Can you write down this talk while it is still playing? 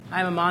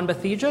I'm Aman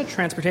Bathija,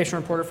 transportation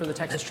reporter for the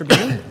Texas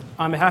Tribune.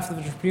 On behalf of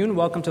the Tribune,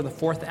 welcome to the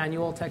 4th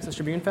Annual Texas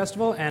Tribune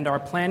Festival and our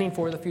Planning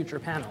for the Future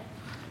panel.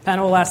 The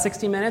panel will last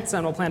 60 minutes,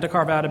 and we'll plan to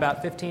carve out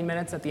about 15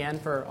 minutes at the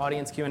end for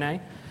audience Q&A.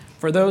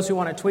 For those who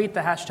want to tweet, the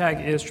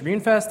hashtag is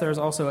TribuneFest. There's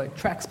also a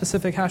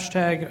track-specific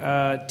hashtag,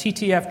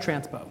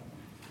 TTFTranspo.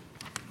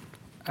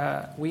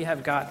 We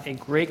have got a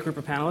great group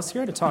of panelists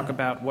here to talk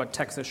about what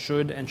Texas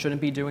should and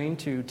shouldn't be doing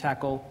to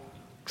tackle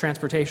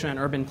transportation and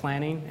urban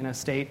planning in a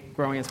state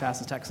growing as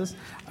fast as Texas.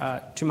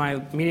 To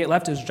my immediate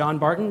left is John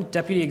Barton,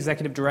 Deputy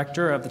Executive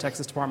Director of the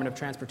Texas Department of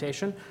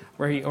Transportation,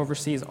 where he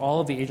oversees all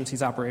of the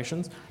agency's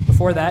operations.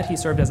 Before that, he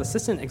served as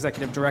Assistant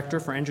Executive Director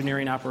for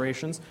Engineering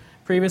Operations.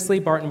 Previously,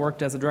 Barton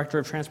worked as the Director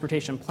of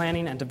Transportation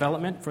Planning and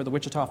Development for the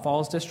Wichita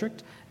Falls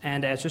District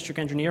and as District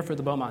Engineer for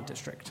the Beaumont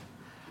District.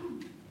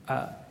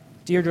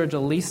 Deirdre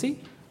DeLisi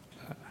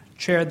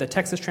chaired the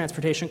Texas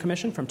Transportation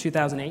Commission from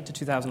 2008 to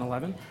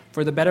 2011.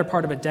 For the better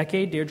part of a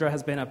decade, Deirdre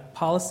has been a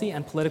policy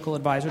and political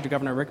advisor to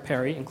Governor Rick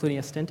Perry, including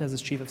a stint as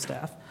his chief of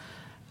staff.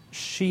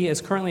 She is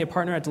currently a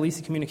partner at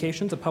DeLisi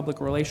Communications, a public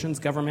relations,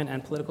 government,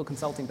 and political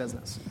consulting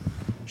business.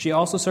 She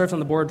also serves on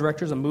the board of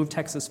directors of Move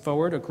Texas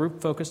Forward, a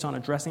group focused on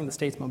addressing the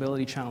state's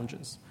mobility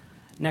challenges.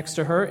 Next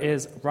to her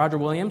is Roger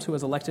Williams, who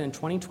was elected in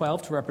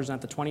 2012 to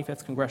represent the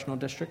 25th Congressional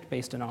District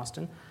based in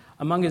Austin.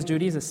 Among his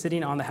duties is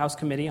sitting on the House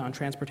Committee on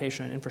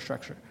Transportation and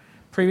Infrastructure.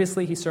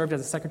 Previously, he served as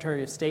the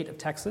Secretary of State of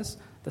Texas,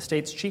 the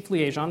state's chief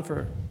liaison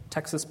for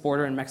Texas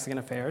border and Mexican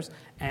affairs,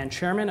 and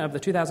chairman of the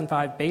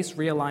 2005 Base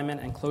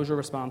Realignment and Closure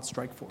Response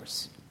Strike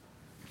Force.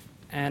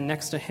 And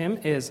next to him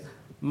is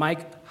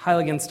Mike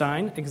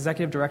Heiligenstein,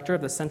 Executive Director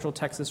of the Central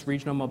Texas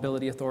Regional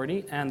Mobility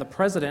Authority and the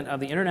President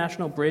of the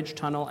International Bridge,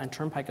 Tunnel, and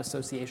Turnpike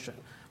Association,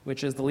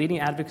 which is the leading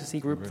advocacy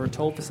group for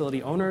toll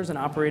facility owners and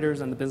operators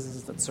and the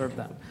businesses that serve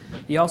them.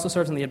 He also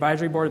serves on the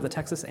advisory board of the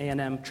Texas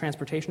A&M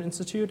Transportation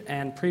Institute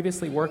and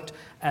previously worked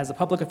as a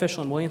public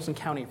official in Williamson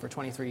County for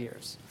 23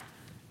 years.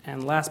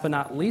 And last but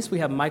not least, we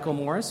have Michael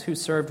Morris, who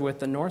serves with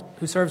the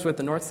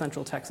North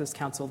Central Texas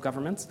Council of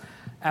Governments.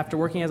 After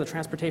working as a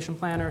transportation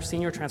planner,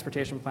 senior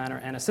transportation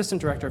planner, and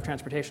assistant director of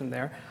transportation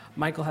there,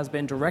 Michael has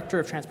been director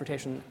of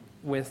transportation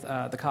with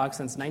the COG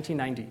since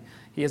 1990.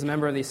 He is a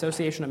member of the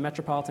Association of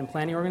Metropolitan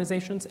Planning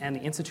Organizations and the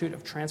Institute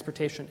of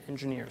Transportation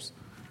Engineers.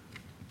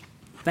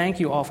 Thank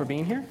you all for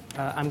being here.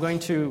 I'm going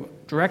to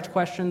direct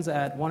questions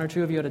at one or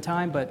two of you at a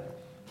time, but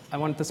I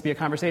want this to be a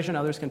conversation.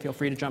 Others can feel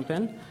free to jump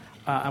in.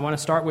 I want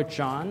to start with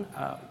John.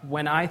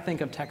 When I think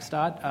of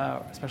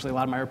TxDOT, especially a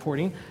lot of my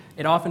reporting,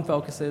 it often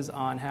focuses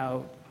on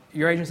how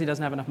your agency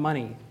doesn't have enough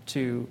money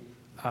to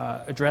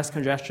address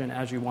congestion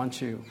as you want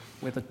to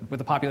with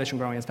the population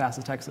growing as fast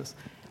as Texas.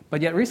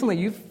 But yet recently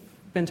you've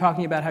been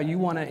talking about how you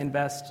want to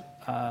invest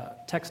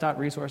TxDOT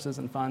resources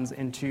and funds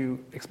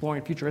into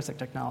exploring futuristic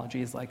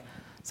technologies like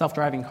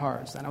self-driving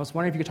cars. And I was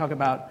wondering if you could talk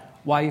about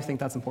why you think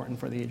that's important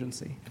for the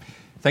agency.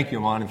 Thank you,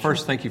 Aman. And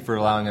first, thank you for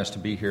allowing us to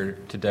be here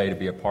today to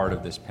be a part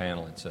of this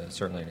panel. It's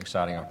certainly an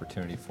exciting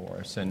opportunity for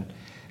us. And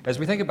as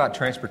we think about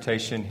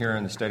transportation here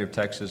in the state of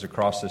Texas,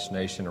 across this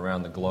nation,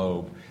 around the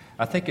globe,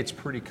 I think it's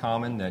pretty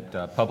common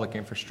that public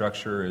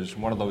infrastructure is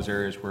one of those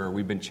areas where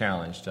we've been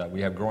challenged.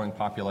 We have growing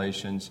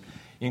populations,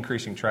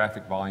 increasing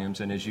traffic volumes,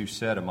 and as you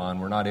said, Aman,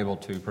 we're not able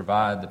to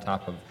provide the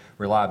type of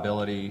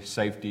reliability,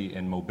 safety,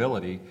 and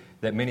mobility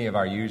that many of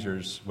our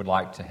users would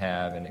like to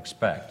have and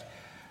expect.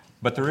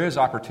 But there is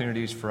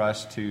opportunities for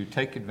us to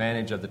take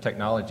advantage of the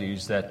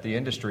technologies that the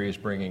industry is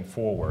bringing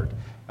forward,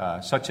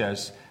 such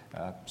as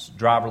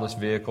driverless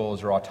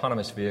vehicles or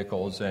autonomous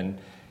vehicles. And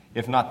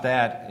if not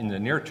that, in the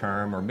near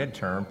term or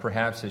midterm,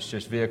 perhaps it's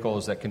just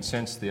vehicles that can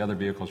sense the other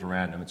vehicles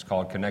around them. It's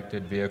called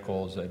connected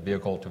vehicles,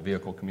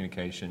 vehicle-to-vehicle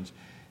communications,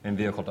 and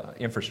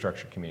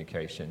vehicle-to-infrastructure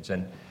communications.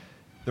 And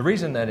the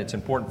reason that it's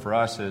important for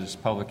us as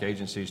public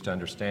agencies to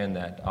understand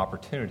that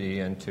opportunity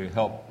and to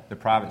help the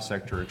private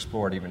sector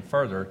explore it even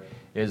further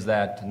is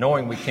that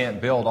knowing we can't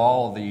build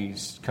all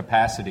these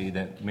capacity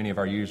that many of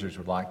our users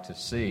would like to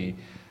see,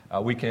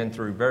 we can,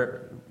 through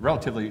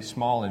relatively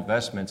small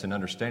investments in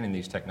understanding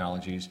these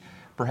technologies,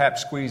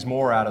 perhaps squeeze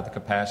more out of the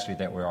capacity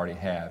that we already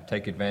have,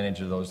 take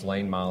advantage of those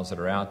lane miles that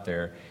are out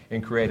there,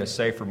 and create a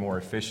safer, more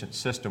efficient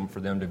system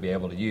for them to be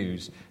able to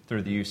use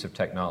through the use of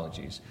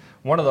technologies.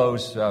 One of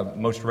those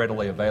most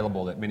readily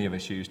available that many of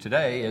us use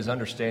today is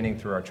understanding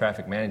through our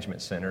traffic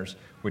management centers,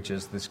 which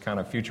is this kind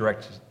of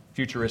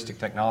futuristic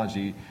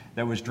technology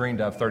that was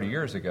dreamed of 30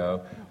 years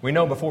ago. We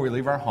know before we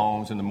leave our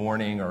homes in the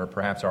morning or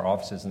perhaps our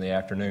offices in the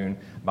afternoon,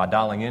 by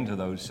dialing into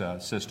those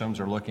systems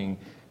or looking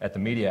at the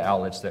media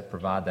outlets that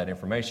provide that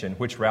information,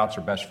 which routes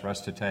are best for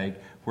us to take,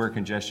 where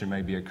congestion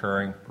may be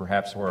occurring,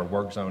 perhaps where a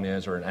work zone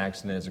is or an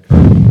accident is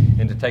occurring,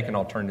 and to take an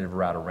alternative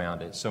route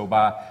around it. So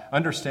by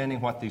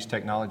understanding what these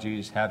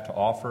technologies have to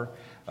offer,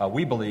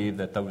 we believe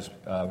that those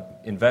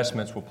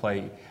investments will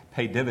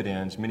pay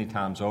dividends many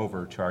times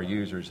over to our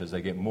users as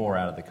they get more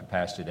out of the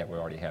capacity that we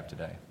already have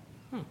today.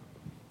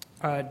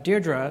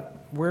 Deirdre,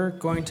 we're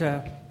going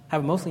to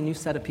have a mostly new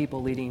set of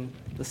people leading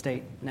the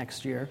state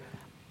next year.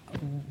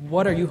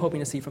 what are you hoping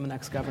to see from the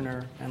next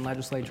governor and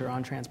legislature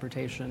on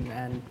transportation?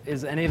 And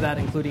is any of that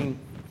including,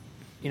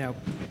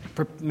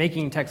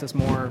 making Texas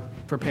more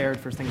prepared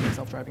for things like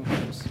self-driving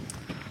cars?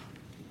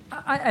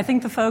 I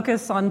think the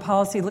focus on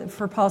policy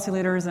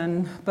leaders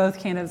and both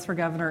candidates for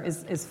governor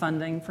is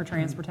funding for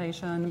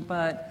transportation,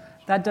 but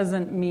that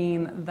doesn't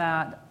mean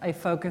that a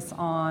focus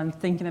on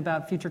thinking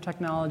about future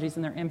technologies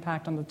and their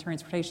impact on the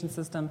transportation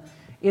system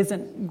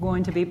isn't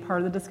going to be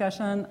part of the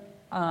discussion.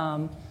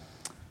 I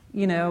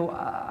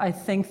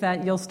think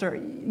that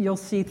you'll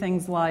see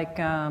things like,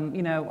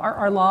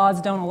 our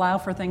laws don't allow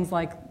for things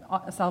like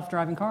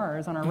self-driving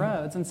cars on our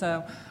roads, and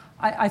so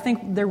I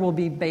think there will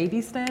be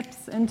baby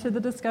steps into the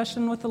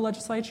discussion with the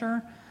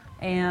legislature,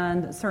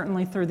 and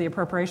certainly through the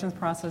appropriations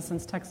process,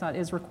 since TxDOT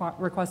is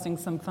requesting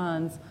some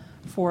funds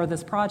for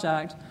this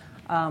project,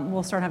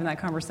 we'll start having that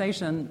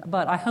conversation.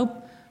 But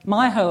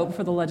my hope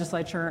for the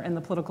legislature and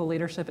the political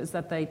leadership is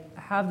that they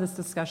have this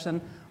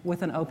discussion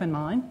with an open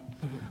mind,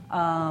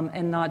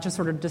 and not just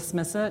sort of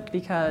dismiss it,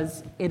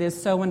 because it is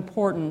so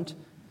important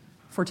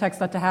for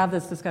TxDOT to have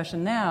this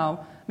discussion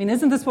now. I mean,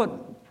 isn't this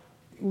what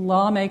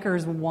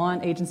lawmakers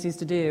want agencies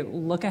to do?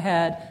 Look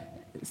ahead,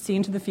 see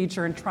into the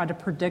future, and try to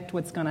predict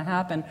what's going to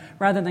happen,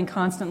 rather than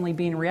constantly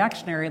being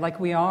reactionary like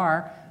we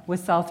are with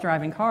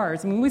self-driving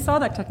cars. I mean, we saw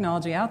that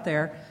technology out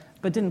there,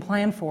 but didn't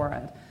plan for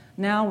it.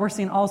 Now we're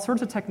seeing all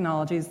sorts of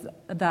technologies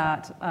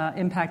that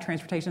impact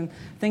transportation,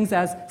 things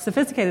as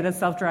sophisticated as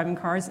self-driving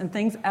cars and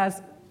things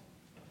as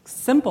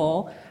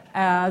simple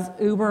as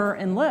Uber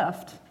and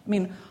Lyft. I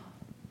mean,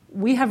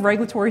 we have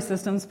regulatory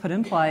systems put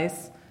in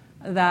place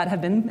that have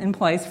been in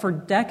place for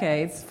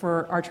decades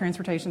for our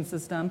transportation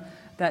system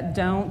that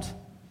don't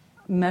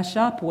mesh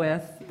up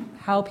with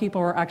how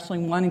people are actually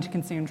wanting to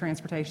consume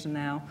transportation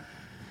now.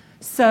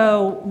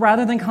 So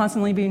rather than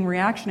constantly being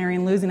reactionary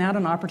and losing out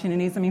on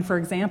opportunities, I mean, for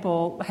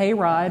example,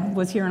 Hayride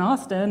was here in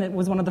Austin. It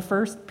was one of the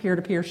first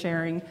peer-to-peer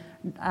sharing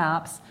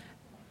apps.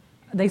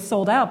 They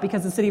sold out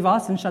because the city of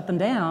Austin shut them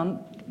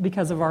down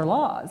because of our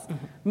laws. Mm-hmm.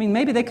 I mean,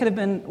 maybe they could have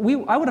been,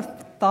 I would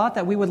have thought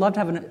that we would love to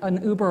have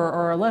an Uber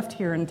or a Lyft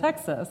here in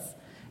Texas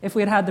if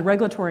we had the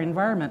regulatory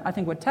environment. I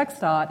think what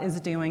TxDOT is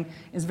doing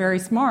is very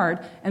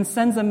smart and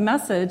sends a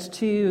message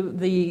to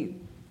the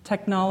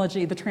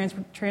technology, the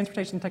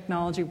transportation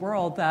technology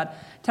world,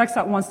 that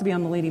TxDOT wants to be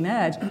on the leading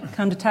edge.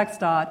 Come to Texas,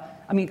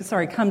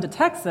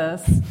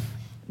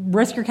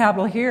 risk your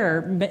capital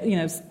here,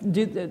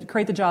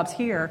 create the jobs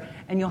here,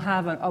 and you'll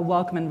have a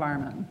welcome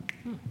environment.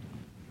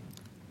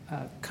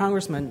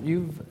 Congressman,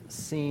 you've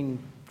seen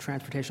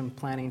transportation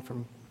planning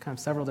from kind of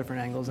several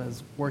different angles,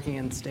 as working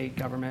in state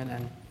government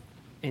and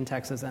in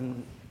Texas,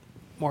 and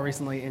more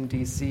recently in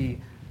D.C.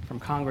 from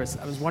Congress.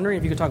 I was wondering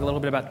if you could talk a little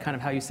bit about kind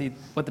of how you see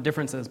what the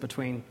difference is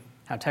between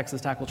how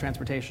Texas tackles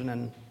transportation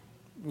and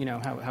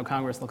how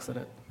Congress looks at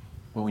it.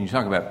 Well, when you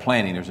talk about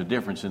planning, there's a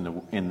difference in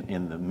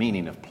the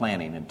meaning of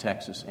planning in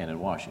Texas and in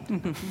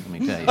Washington. Let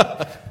me tell you,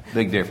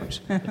 big difference.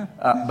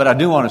 But I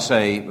do want to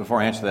say,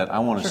 before I answer that, I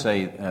want to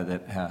say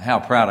that how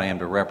proud I am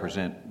to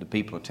represent the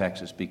people of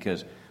Texas,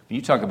 because when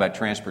you talk about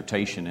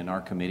transportation in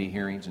our committee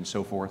hearings and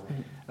so forth,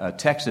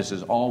 Texas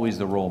is always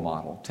the role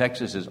model.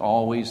 Texas is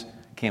always,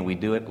 can we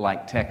do it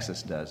like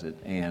Texas does it?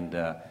 And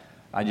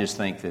I just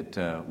think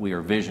that we are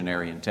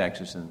visionary in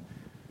Texas, and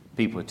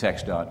people at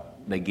TxDOT,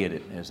 they get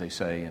it, as they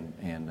say,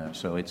 and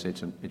so it's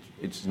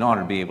an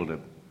honor to be able to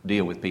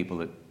deal with people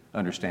that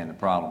understand the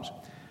problems.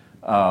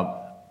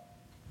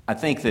 I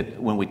think that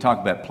when we talk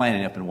about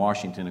planning up in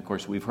Washington, of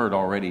course, we've heard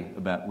already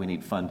about we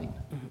need funding.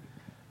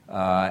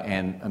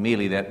 And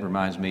immediately that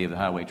reminds me of the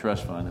Highway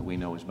Trust Fund that we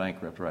know is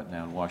bankrupt right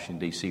now in Washington,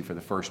 D.C. For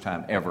the first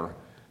time ever,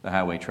 the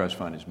Highway Trust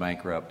Fund is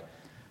bankrupt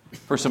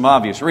for some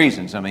obvious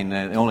reasons. I mean,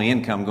 the only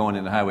income going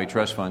in the Highway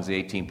Trust Fund is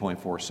the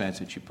 18.4 cents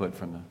that you put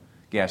from the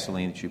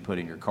gasoline that you put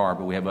in your car,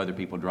 but we have other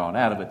people drawing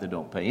out of it that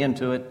don't pay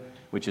into it,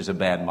 which is a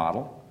bad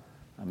model.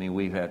 I mean,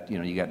 we've had,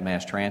 you got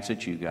mass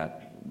transit, you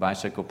got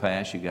bicycle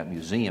pass, you got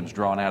museums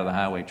drawn out of the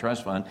Highway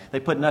Trust Fund. They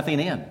put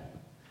nothing in.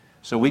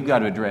 So we've got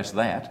to address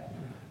that.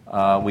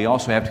 We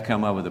also have to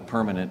come up with a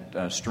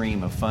permanent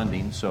stream of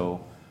funding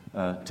so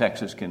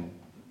Texas can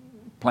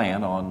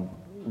plan on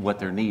what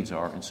their needs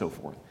are and so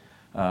forth.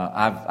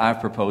 I've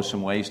proposed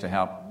some ways to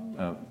help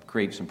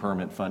create some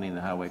permanent funding in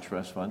the Highway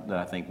Trust Fund that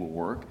I think will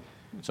work.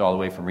 It's all the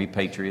way from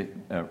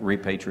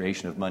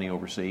repatriation of money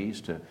overseas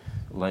to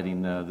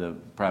letting the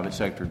private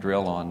sector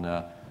drill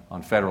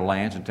on federal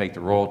lands and take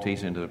the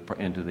royalties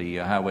into the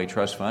Highway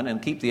Trust Fund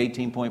and keep the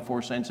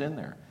 18.4 cents in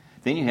there.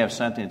 Then you have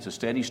something that's a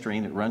steady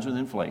stream that runs with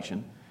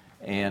inflation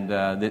and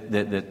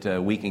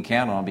that we can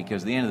count on,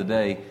 because at the end of the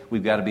day,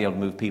 we've got to be able to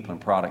move people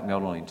and product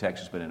not only in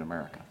Texas but in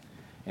America.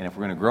 And if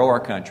we're going to grow our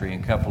country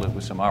and couple it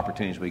with some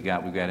opportunities we've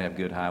got to have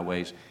good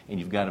highways, and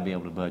you've got to be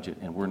able to budget,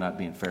 and we're not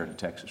being fair to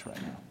Texas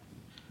right now.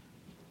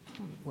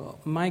 Well,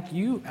 Mike,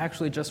 you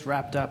actually just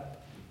wrapped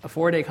up a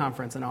 4-day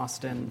conference in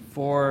Austin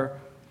for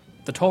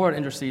the toll road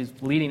industry's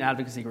leading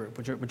advocacy group,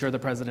 which you're the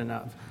president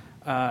of.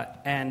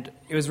 And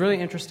it was really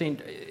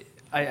interesting.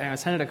 I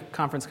attended a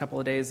conference a couple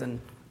of days, and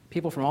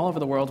people from all over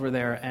the world were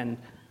there. And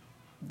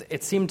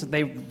it seemed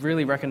they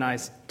really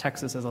recognized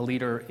Texas as a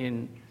leader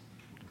in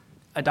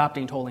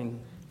adopting tolling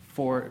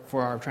for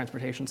our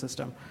transportation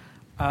system.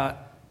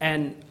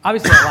 And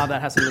obviously a lot of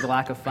that has to do with the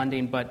lack of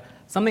funding, but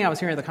something I was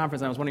hearing at the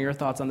conference, and I was wondering your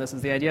thoughts on this,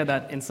 is the idea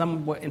that in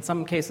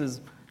some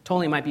cases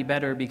tolling might be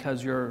better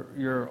because you're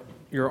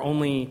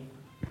only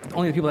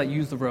the people that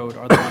use the road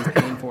are the ones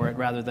paying for it,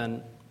 rather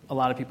than a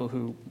lot of people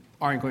who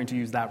aren't going to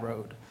use that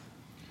road.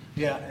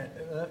 Yeah,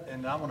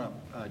 and I want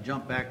to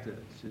jump back to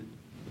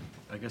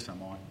I guess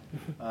I'm on,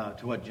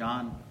 to what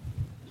John,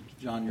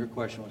 your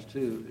question was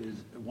too, is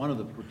one of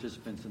the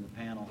participants in the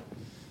panel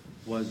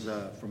was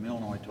from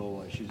Illinois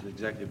Tollway. She's the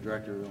executive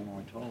director of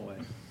Illinois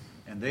Tollway.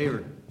 And they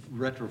are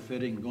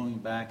retrofitting, going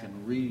back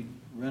and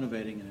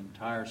renovating an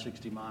entire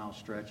 60-mile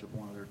stretch of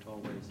one of their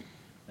tollways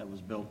that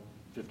was built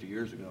 50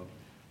 years ago.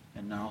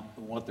 And now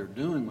what they're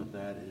doing with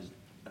that is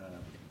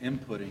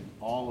inputting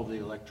all of the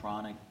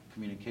electronic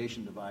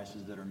communication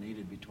devices that are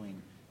needed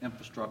between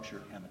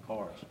infrastructure and the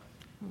cars.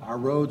 Our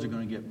roads are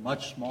going to get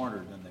much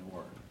smarter than they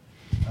were.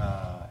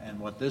 And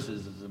what this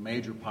is a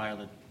major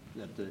pilot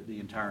that the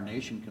entire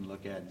nation can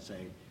look at and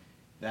say,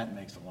 that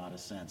makes a lot of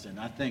sense. And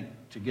I think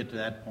to get to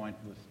that point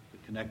with the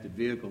connected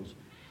vehicles,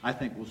 I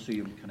think we'll see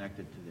them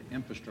connected to the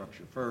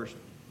infrastructure first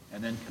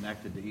and then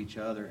connected to each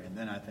other, and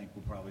then I think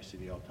we'll probably see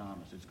the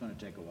autonomous. It's going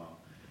to take a while.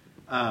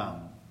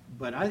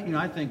 But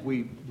I think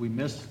we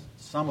miss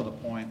some of the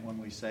point when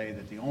we say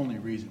that the only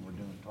reason we're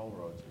doing toll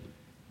roads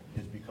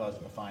is because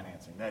of the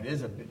financing. That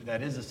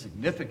is a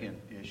significant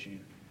issue,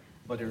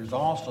 but there's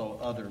also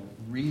other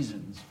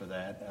reasons for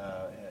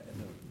that,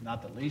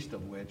 not the least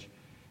of which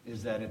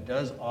is that it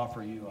does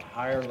offer you a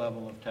higher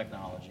level of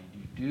technology.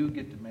 You do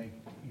get to make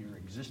your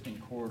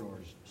existing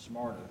corridors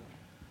smarter.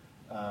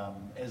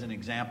 As an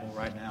example,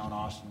 right now in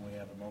Austin, we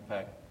have a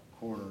MOPAC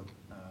corridor,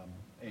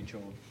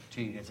 HOT.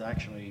 It's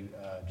actually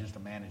just a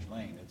managed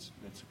lane. It's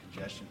a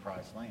congestion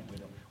price lane.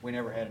 We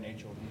never had an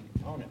HOT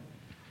component.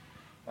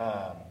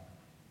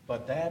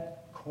 But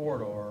that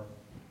corridor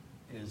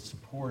is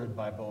supported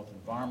by both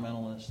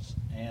environmentalists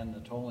and the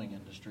tolling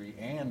industry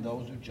and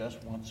those who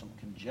just want some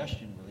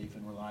congestion relief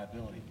and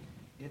reliability.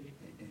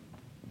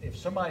 If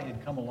somebody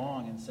had come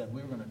along and said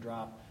we were going to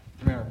drop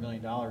 $300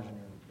 million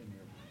in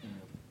your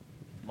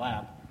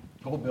lap,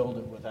 go build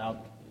it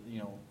without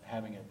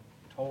having it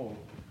tolled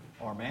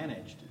or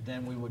managed,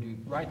 then we would be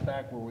right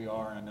back where we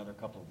are in another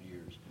couple of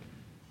years.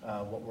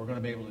 What we're going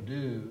to be able to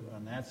do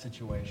in that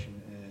situation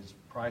is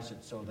price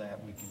it so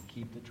that we can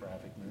keep the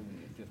traffic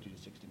moving at 50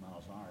 to 60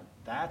 miles an hour.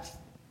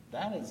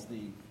 That is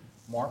the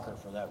marker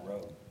for that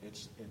road.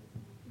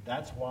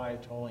 That's why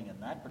tolling in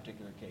that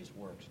particular case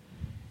works.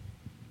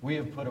 We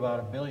have put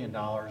about $1 billion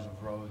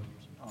of roads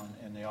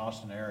in the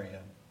Austin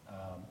area,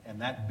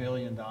 and that $1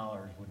 billion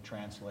would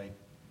translate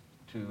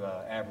to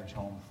average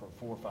home for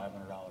 $400 or $500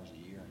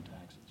 a year in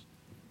taxes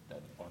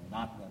that are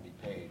not going to be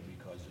paid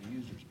because the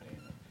user's paying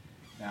it.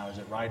 Now, is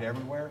it right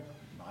everywhere?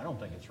 No, I don't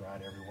think it's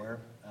right everywhere.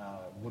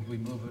 Would we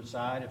move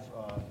aside if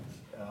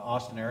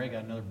Austin area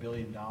got another $1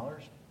 billion?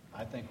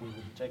 I think we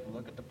would take a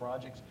look at the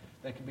projects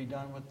that can be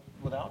done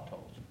without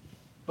tolls.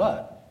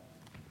 But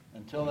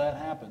until that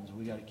happens,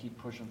 we got to keep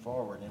pushing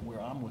forward. And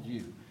I'm with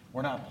you.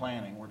 We're not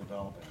planning, we're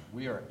developing.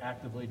 We are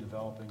actively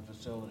developing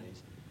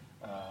facilities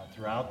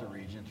throughout the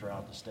region,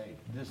 throughout the state.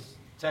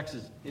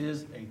 Texas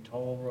is a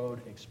toll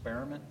road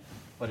experiment,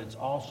 but it's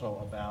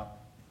also about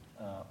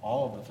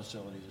all of the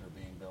facilities that are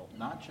being built,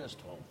 not just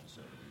toll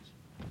facilities.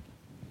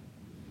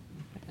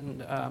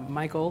 And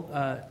Michael?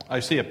 I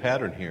see a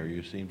pattern here.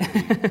 You seem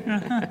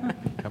to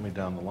be coming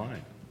down the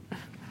line.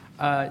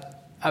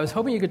 I was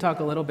hoping you could talk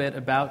a little bit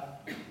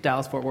about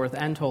Dallas-Fort Worth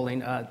and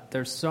tolling.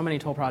 There's so many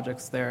toll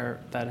projects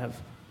there that have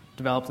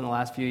developed in the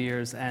last few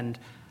years, and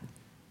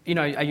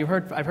I've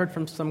heard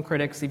from some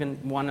critics, even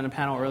one in a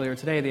panel earlier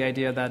today, the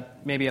idea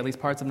that maybe at least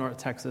parts of North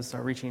Texas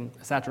are reaching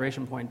a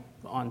saturation point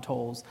on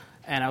tolls.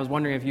 And I was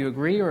wondering if you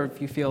agree or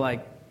if you feel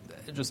like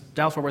just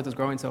Dallas-Fort Worth is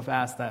growing so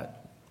fast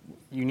that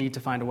you need to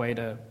find a way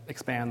to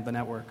expand the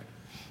network.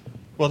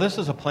 Well, this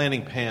is a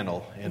planning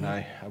panel, and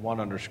I want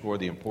to underscore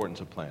the importance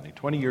of planning.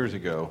 20 years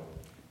ago,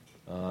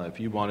 if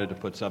you wanted to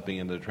put something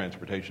into the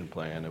transportation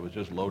plan, it was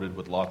just loaded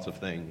with lots of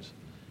things,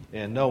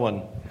 and no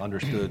one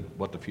understood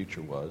what the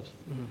future was.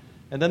 Mm-hmm.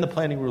 And then the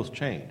planning rules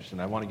changed, and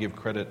I want to give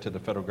credit to the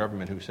federal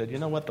government who said, you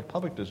know what, the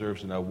public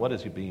deserves to know what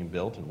is being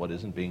built and what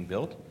isn't being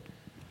built.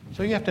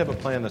 So you have to have a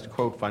plan that's,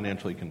 quote,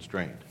 financially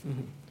constrained.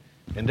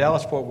 Mm-hmm. In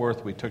Dallas-Fort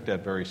Worth, we took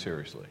that very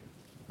seriously.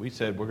 We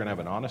said we're going to have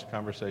an honest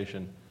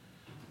conversation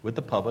with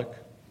the public.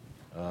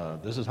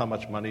 This is how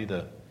much money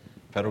the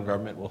federal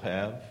government will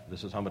have.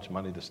 This is how much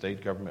money the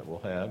state government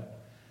will have.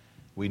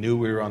 We knew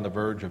we were on the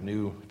verge of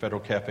new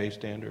federal CAFE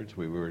standards.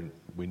 We knew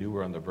we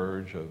were on the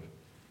verge of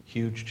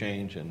huge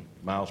change in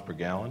miles per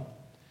gallon.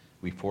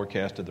 We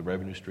forecasted the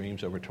revenue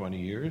streams over 20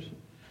 years.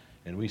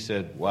 And we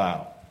said,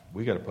 wow,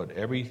 we got to put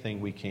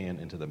everything we can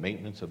into the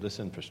maintenance of this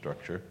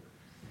infrastructure.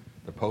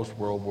 The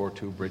post-World War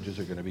II bridges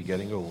are going to be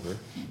getting older.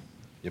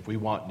 If we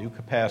want new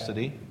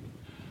capacity,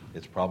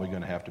 it's probably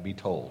going to have to be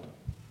tolled.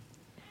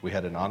 We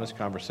had an honest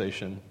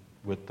conversation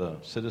with the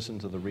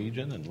citizens of the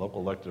region and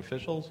local elected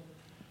officials,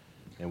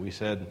 and we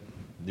said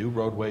new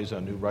roadways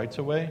on new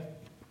rights-of-way.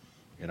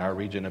 In our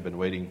region have been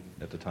waiting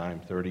at the time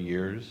 30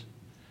 years.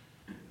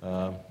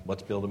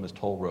 Let's build them as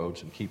toll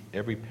roads and keep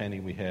every penny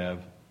we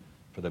have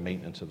for the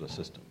maintenance of the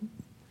system.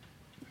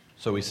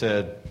 So we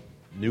said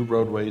new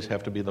roadways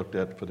have to be looked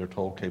at for their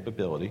toll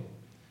capability.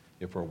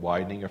 If we're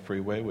widening a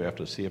freeway, we have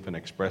to see if an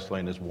express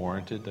lane is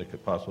warranted that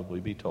could possibly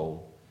be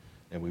tolled,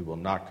 and we will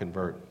not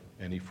convert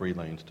any free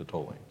lanes to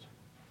toll lanes.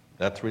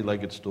 That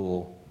three-legged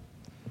stool,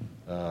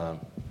 the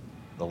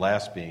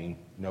last being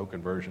no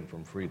conversion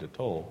from free to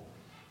toll,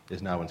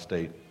 is now in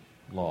state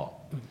law.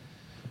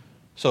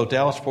 So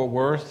Dallas-Fort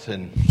Worth,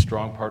 in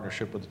strong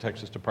partnership with the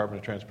Texas Department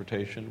of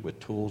Transportation, with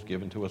tools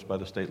given to us by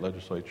the state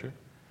legislature,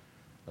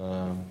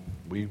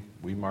 we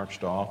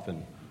marched off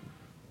and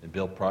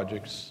built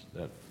projects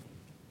that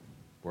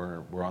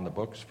were on the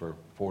books for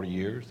 40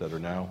 years that are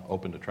now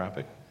open to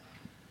traffic.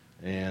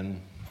 And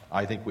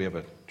I think we have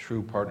a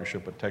true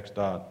partnership with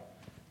TxDOT,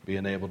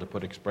 being able to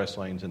put express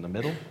lanes in the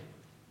middle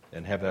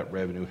and have that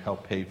revenue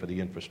help pay for the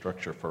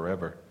infrastructure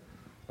forever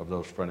of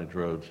those frontage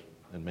roads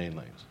and main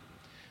lanes.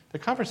 The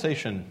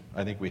conversation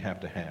I think we have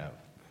to have,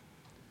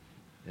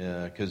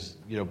 because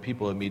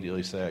people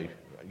immediately say,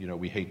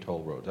 we hate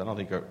toll roads. I don't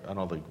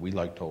think we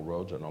like toll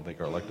roads. I don't think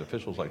our elected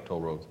officials like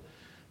toll roads,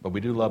 but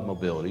we do love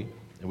mobility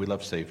and we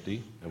love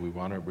safety and we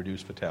want to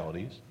reduce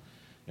fatalities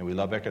and we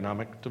love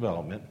economic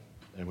development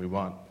and we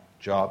want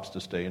jobs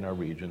to stay in our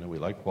region and we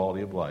like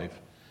quality of life.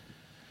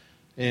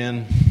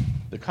 And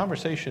the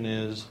conversation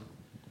is,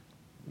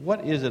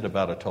 what is it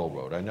about a toll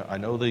road? I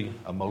know the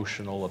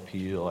emotional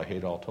appeal, I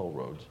hate all toll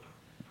roads.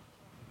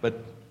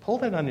 But pull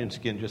that onion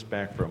skin just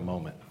back for a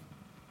moment.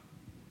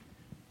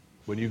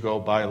 When you go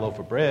buy a loaf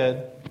of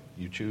bread,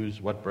 you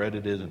choose what bread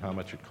it is and how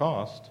much it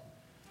costs.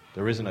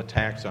 There isn't a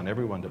tax on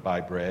everyone to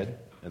buy bread,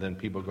 and then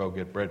people go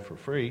get bread for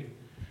free.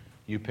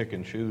 You pick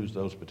and choose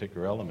those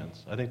particular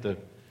elements. I think the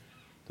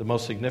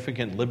most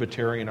significant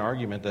libertarian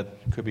argument that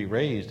could be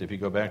raised, if you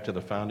go back to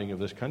the founding of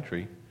this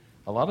country,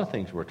 a lot of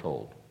things were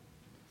told.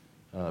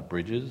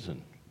 Bridges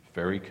and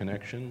ferry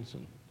connections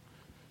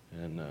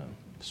and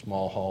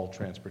small haul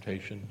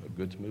transportation of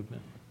goods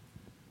movement.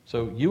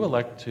 So you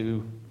elect to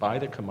buy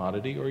the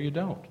commodity or you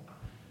don't.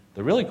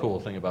 The really cool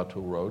thing about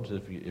toll roads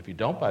is if you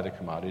don't buy the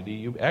commodity,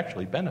 you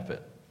actually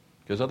benefit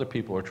because other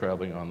people are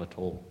traveling on the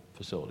toll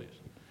facilities.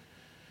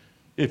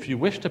 If you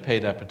wish to pay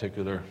that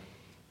particular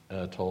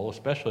toll,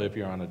 especially if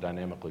you're on a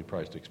dynamically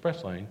priced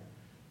express lane,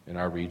 in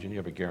our region you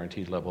have a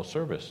guaranteed level of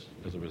service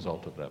as a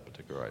result of that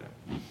particular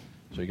item.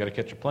 So you got to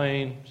catch a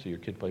plane, see your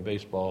kid play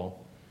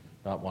baseball,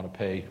 not want to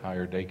pay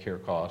higher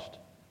daycare cost.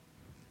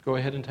 Go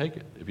ahead and take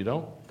it. If you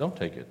don't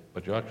take it,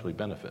 but you'll actually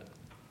benefit.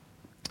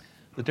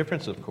 The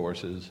difference, of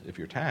course, is if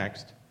you're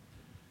taxed,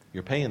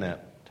 you're paying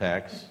that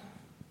tax,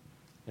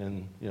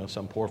 and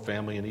some poor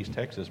family in East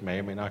Texas may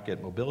or may not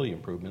get mobility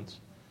improvements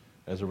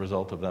as a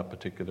result of that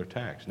particular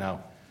tax.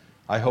 Now,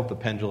 I hope the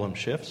pendulum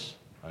shifts.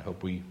 I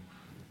hope we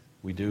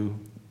do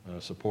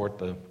support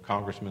the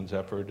congressman's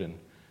effort in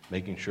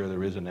making sure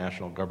there is a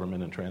national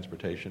government in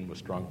transportation with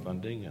strong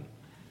funding.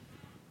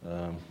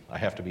 And I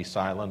have to be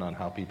silent on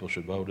how people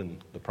should vote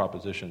in the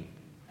proposition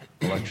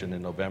election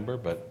in November,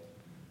 but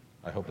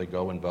I hope they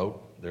go and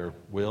vote their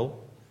will.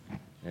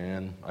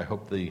 And I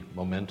hope the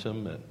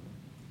momentum that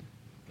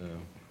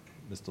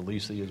Mr.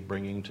 Lisi is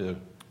bringing to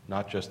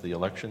not just the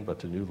election, but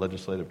to new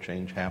legislative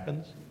change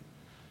happens.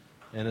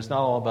 And it's not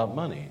all about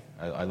money.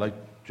 I like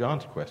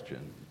John's question.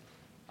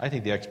 I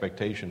think the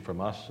expectation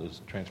from us as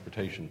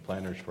transportation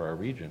planners for our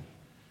region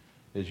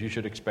is you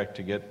should expect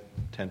to get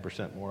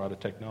 10% more out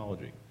of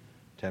technology,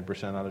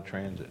 10% out of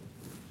transit,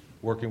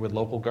 working with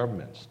local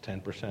governments,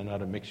 10%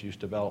 out of mixed-use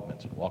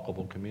developments,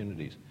 walkable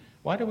communities.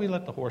 Why do we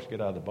let the horse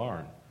get out of the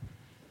barn?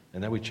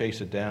 And then we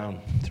chase it down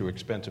through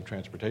expensive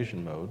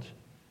transportation modes.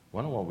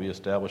 Why don't we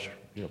establish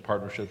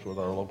partnerships with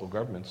our local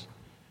governments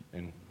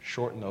and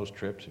shorten those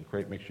trips and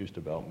create mixed-use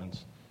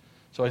developments?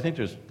 So I think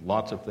there's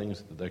lots of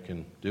things that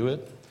can do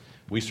it.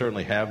 We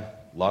certainly have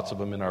lots of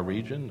them in our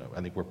region.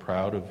 I think we're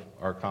proud of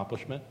our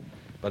accomplishment,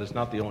 but it's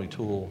not the only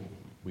tool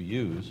we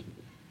use.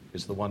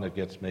 It's the one that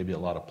gets maybe a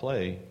lot of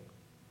play.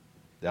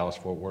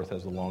 Dallas-Fort Worth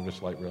has the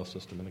longest light rail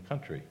system in the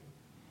country.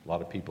 A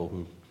lot of people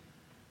who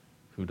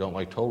don't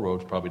like toll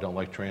roads probably don't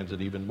like transit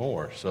even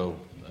more. So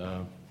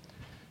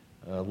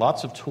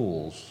lots of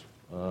tools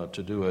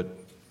to do it.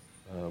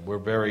 We're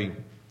very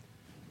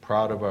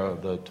proud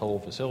of the toll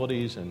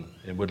facilities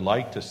and would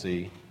like to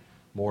see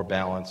more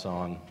balance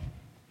on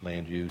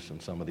land use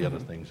and some of the other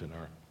things in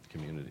our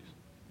communities.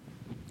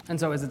 And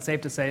so is it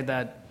safe to say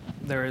that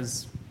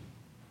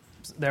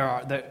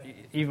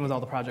even with all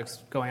the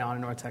projects going on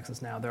in North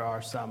Texas now,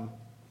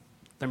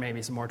 there may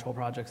be some more toll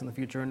projects in the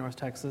future in North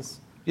Texas?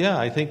 Yeah,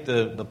 I think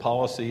the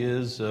policy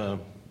is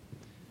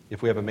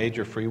if we have a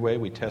major freeway,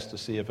 we test to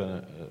see if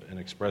an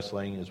express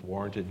lane is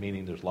warranted,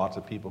 meaning there's lots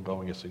of people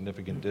going a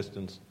significant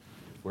distance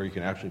where you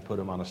can actually put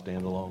them on a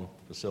standalone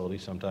facility.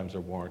 Sometimes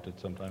they're warranted,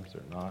 sometimes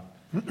they're not.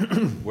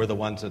 We're the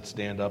ones that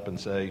stand up and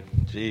say,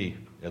 gee,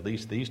 at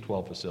least these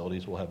 12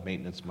 facilities will have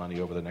maintenance money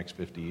over the next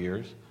 50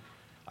 years.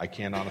 I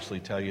can't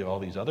honestly tell you all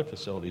these other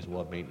facilities will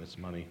have maintenance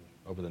money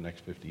over the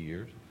next 50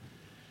 years.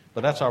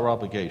 But that's our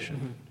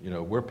obligation.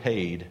 We're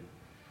paid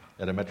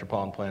at a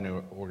metropolitan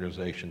planning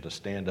organization to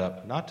stand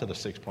up, not to the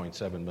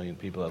 6.7 million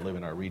people that live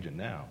in our region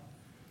now.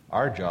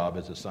 Our job,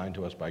 as assigned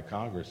to us by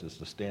Congress, is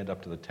to stand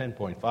up to the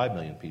 10.5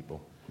 million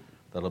people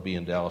that'll be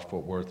in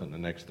Dallas-Fort Worth in the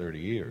next 30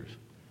 years.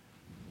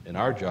 And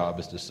our job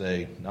is to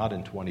say, not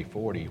in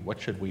 2040,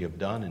 what should we have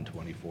done in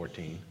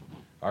 2014?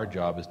 Our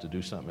job is to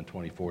do something in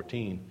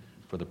 2014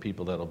 for the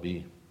people that'll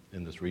be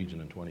in this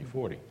region in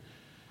 2040.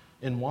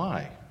 And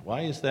why?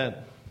 Why is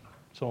that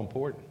so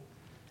important?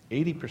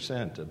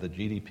 80% of the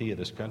GDP of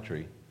this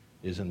country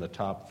is in the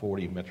top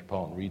 40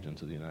 metropolitan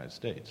regions of the United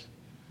States.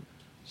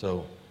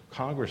 So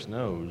Congress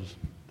knows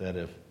that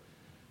if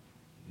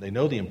they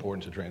know the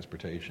importance of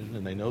transportation,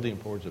 and they know the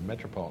importance of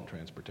metropolitan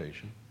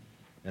transportation,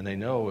 and they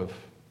know if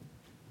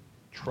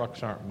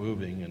trucks aren't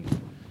moving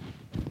and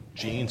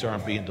jeans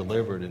aren't being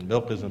delivered and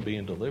milk isn't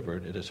being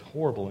delivered, it has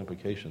horrible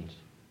implications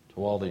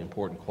to all the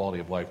important quality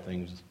of life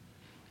things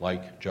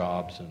like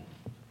jobs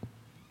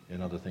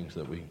and other things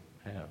that we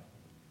have.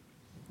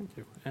 Thank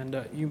you.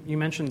 And you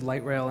mentioned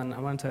light rail, and I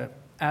wanted to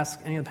ask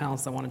any of the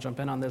panelists that want to jump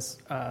in on this.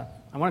 I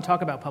want to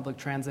talk about public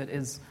transit.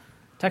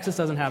 Texas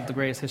doesn't have the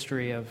greatest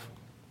history of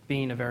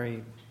being a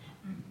very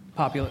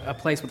popular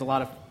place with a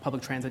lot of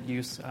public transit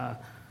use.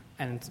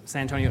 And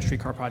San Antonio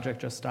streetcar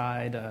project just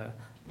died,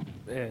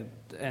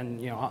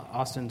 and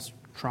Austin's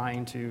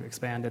trying to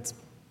expand its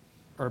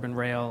urban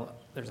rail.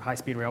 There's a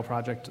high-speed rail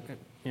project,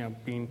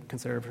 being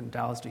considered from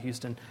Dallas to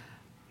Houston.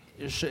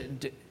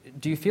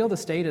 Do you feel the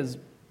state is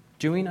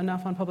doing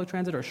enough on public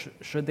transit, or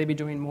should they be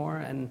doing more?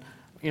 And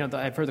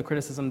I've heard the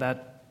criticism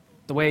that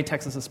the way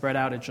Texas is spread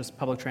out, it's just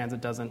public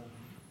transit doesn't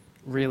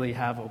really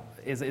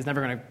is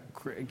never going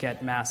to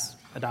get mass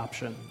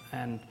adoption,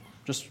 and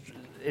just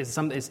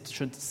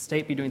should the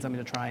state be doing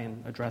something to try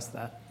and address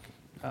that?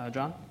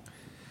 John?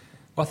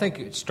 Well, I think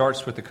it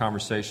starts with the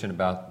conversation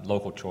about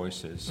local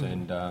choices.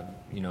 And,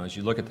 as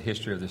you look at the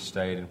history of this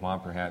state and why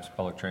perhaps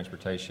public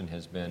transportation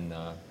has been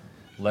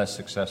less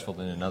successful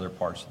than in other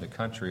parts of the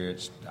country,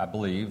 I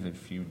believe,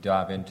 if you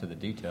dive into the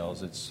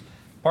details, it's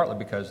partly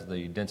because of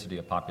the density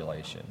of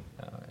population.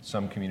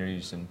 Some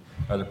communities in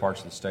other parts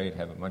of the state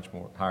have a much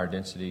more higher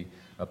density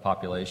of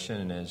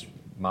population, and as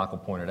Michael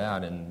pointed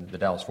out, in the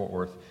Dallas-Fort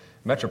Worth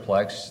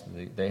Metroplex,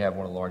 they have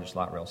one of the largest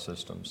light rail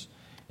systems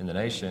in the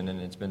nation,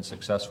 and it's been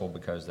successful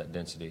because that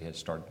density has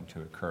started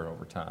to occur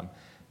over time.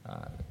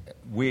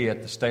 We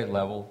at the state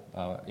level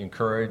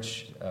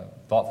encourage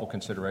thoughtful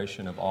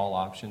consideration of all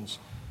options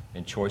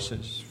and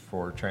choices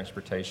for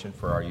transportation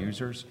for our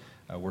users.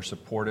 We're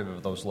supportive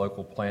of those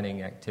local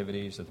planning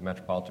activities that the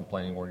metropolitan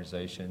planning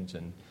organizations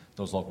and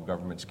those local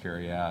governments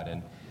carry out.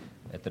 And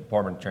at the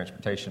Department of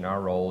Transportation,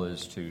 our role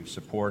is to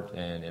support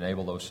and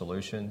enable those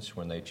solutions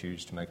when they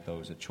choose to make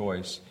those a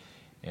choice,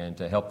 and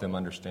to help them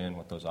understand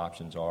what those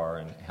options are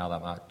and how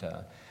that might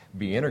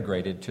be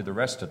integrated to the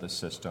rest of the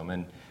system.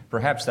 And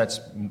perhaps that's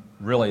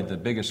really the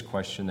biggest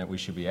question that we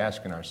should be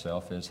asking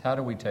ourselves is, how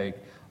do we take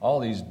all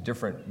these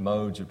different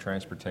modes of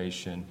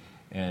transportation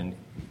and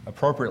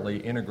appropriately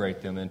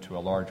integrate them into a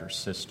larger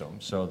system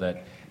so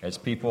that as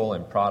people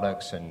and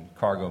products and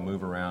cargo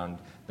move around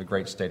the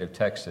great state of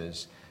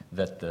Texas,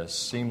 that the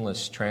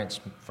seamless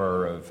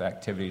transfer of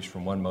activities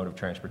from one mode of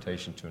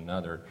transportation to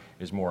another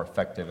is more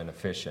effective and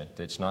efficient.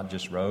 It's not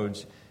just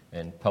roads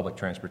and public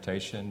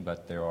transportation,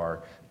 but there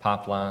are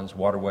pipelines,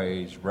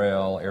 waterways,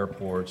 rail,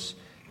 airports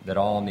that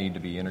all need to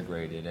be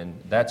integrated. And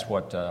that's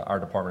what our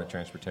Department of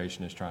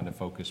Transportation is trying to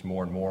focus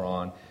more and more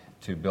on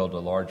to build a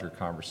larger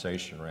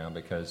conversation around,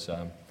 because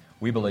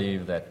we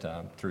believe that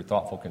through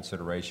thoughtful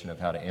consideration of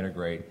how to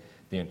integrate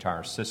the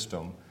entire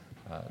system,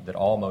 that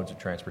all modes of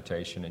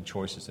transportation and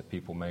choices that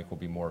people make will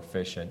be more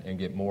efficient and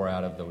get more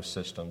out of those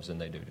systems than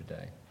they do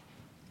today.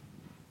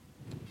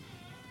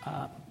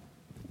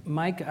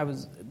 Mike,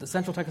 the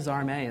Central Texas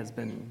RMA has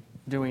been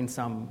doing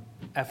some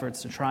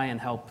efforts to try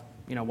and help,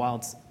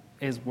 while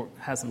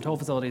has some toll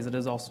facilities, it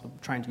is also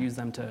trying to use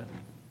them to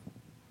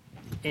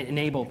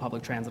enable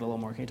public transit a little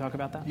more. Can you talk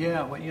about that?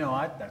 Yeah, well,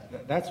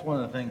 that's one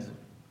of the things that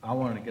I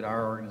wanted to get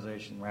our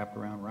organization wrapped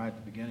around right at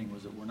the beginning,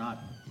 was that we're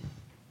not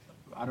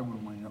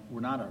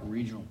a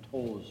regional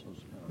toll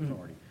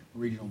authority,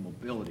 regional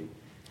mobility.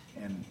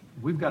 And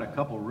we've got a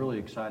couple of really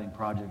exciting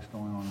projects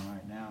going on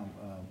right now.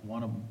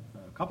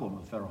 A couple of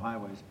them with federal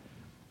highways.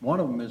 One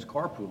of them is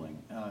carpooling.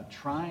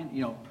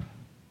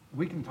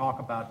 We can talk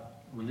about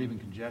relieving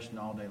congestion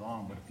all day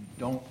long, but if you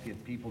don't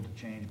get people to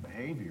change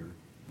behavior,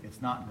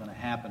 it's not going to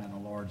happen in a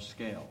large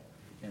scale.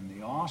 In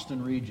the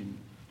Austin region,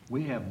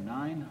 we have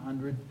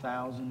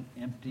 900,000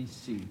 empty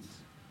seats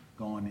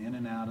going in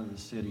and out of the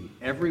city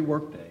every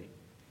workday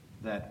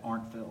that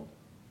aren't filled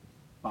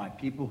by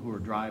people who are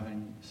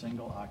driving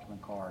single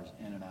occupant cars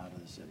in and out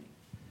of the city.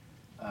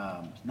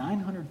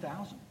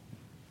 900,000.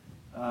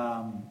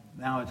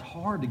 Now, it's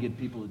hard to get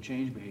people to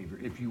change behavior.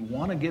 If you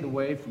want to get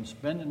away from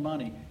spending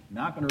money,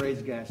 you're not going to raise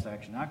the gas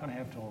tax, you're not going to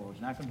have toll roads,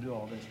 you're not going to do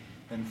all this,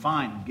 then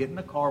fine, get in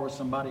a car with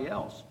somebody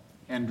else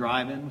and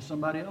drive in with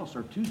somebody else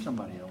or to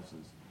somebody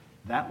else's.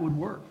 That would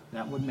work.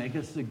 That would make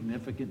a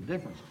significant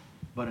difference.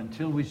 But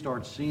until we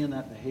start seeing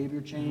that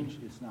behavior change,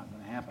 it's not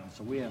going to happen.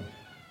 So we have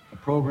a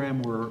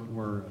program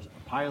we're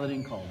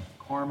piloting called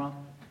Karma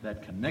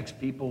that connects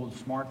people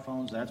with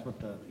smartphones. That's what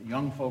the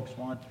young folks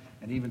want.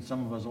 And even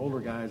some of us older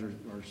guys are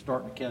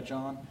starting to catch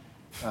on.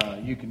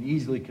 You can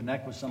easily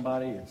connect with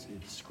somebody. It's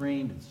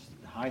screened. It's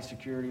high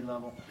security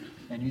level.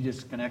 And you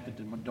just connect it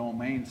to my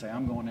domain. Say,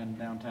 I'm going in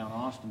downtown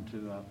Austin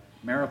to a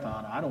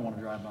marathon. I don't want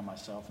to drive by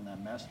myself in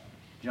that mess.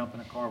 Jump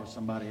in a car with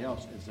somebody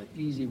else. It's an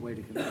easy way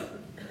to connect.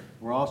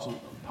 We're also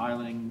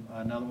piloting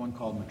another one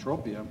called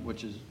Metropia,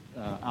 which is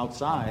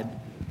outside.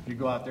 You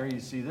go out there, you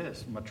see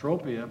this.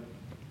 Metropia,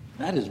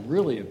 that is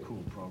really a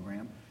cool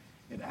program.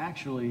 It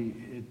actually,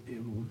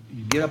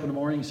 you get up in the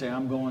morning and say,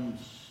 I'm going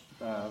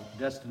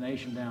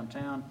destination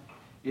downtown.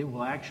 It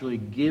will actually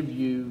give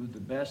you the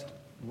best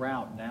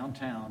route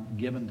downtown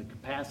given the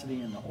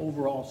capacity and the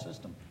overall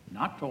system.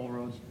 Not toll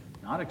roads,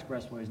 not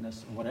expressways,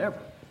 whatever.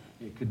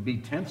 It could be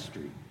 10th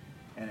Street.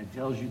 And it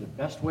tells you the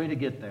best way to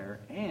get there,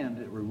 and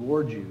it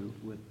rewards you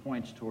with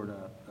points toward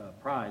a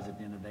prize at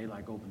the end of the day,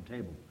 like Open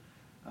Table.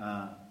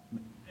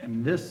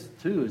 And this,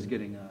 too, is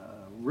getting a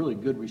really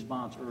good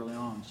response early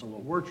on. So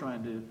what we're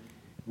trying to do,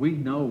 we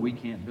know we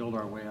can't build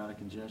our way out of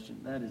congestion.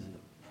 That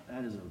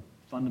is a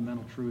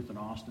fundamental truth in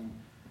Austin.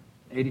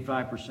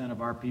 85%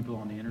 of our people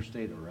on the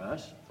interstate are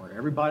us. For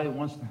everybody that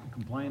wants to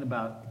complain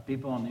about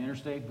people on the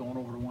interstate going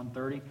over to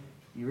 130,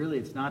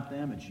 it's not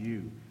them, it's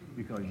you.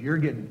 Because you're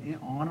getting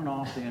on and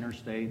off the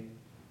interstate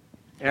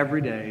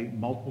every day,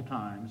 multiple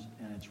times,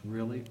 and it's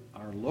really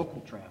our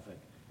local traffic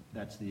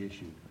that's the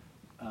issue.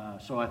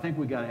 So I think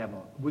we got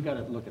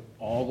to look at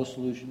all the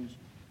solutions,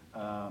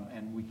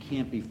 and we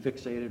can't be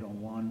fixated on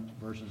one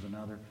versus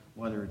another,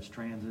 whether it's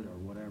transit or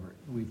whatever.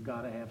 We've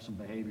got to have some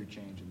behavior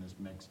change in this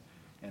mix,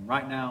 and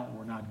right now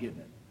we're not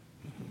getting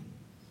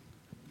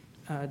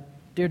it.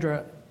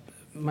 Deirdre,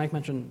 Mike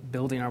mentioned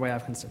building our way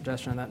out of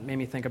congestion, and that made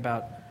me think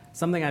about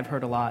something I've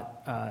heard a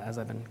lot as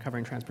I've been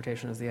covering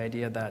transportation is the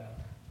idea that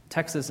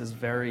Texas is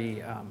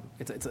very,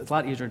 it's a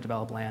lot easier to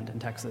develop land in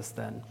Texas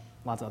than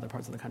lots of other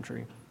parts of the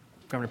country.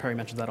 Governor Perry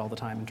mentions that all the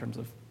time in terms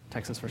of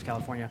Texas versus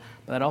California.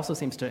 But that also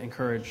seems to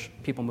encourage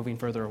people moving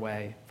further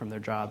away from their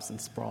jobs and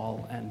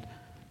sprawl, and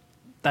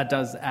that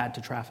does add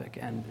to traffic.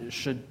 And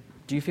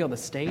do you feel the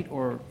state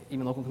or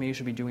even local communities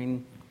should be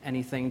doing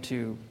anything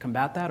to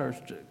combat that, or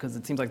because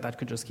it seems like that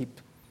could just keep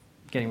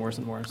getting worse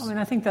and worse? I mean,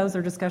 I think those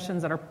are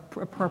discussions that are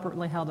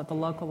appropriately held at the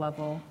local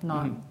level,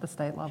 not the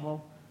state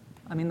level.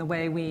 I mean, the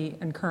way we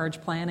encourage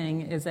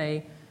planning is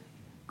a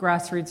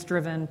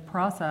grassroots-driven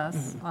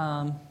process.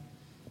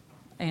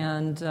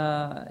 And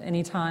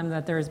any time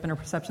that there has been a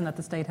perception that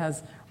the state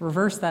has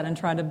reversed that and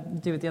tried to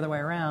do it the other way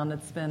around,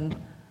 it's been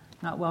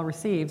not well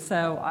received.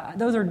 So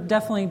those are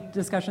definitely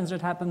discussions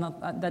that happen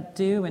that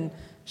do and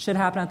should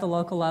happen at the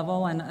local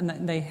level, and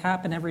they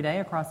happen every day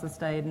across the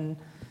state. And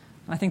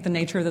I think the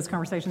nature of those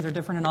conversations are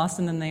different in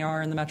Austin than they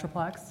are in the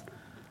Metroplex,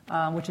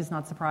 which is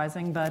not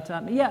surprising. But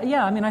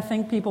yeah. I mean, I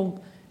think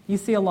you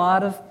see a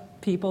lot of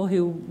people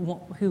who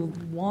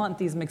want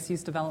these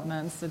mixed-use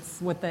developments. It's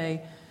what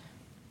they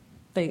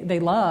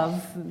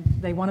love.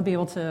 They want to be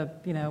able to,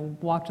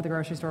 walk to the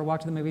grocery store,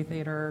 walk to the movie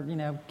theater,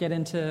 get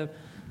into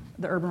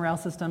the urban rail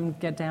system,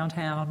 get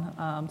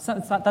downtown.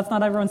 So that's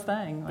not everyone's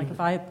thing. Like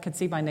if I could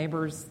see my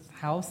neighbor's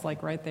house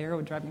like right there, it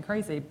would drive me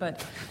crazy.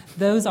 But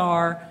those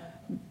are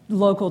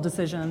local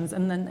decisions,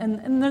 and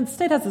the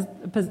state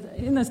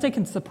the state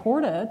can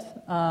support it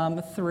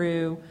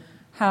through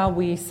how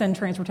we send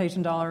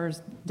transportation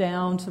dollars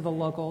down to the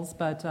locals.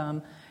 But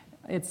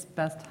it's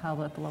best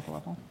held at the local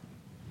level.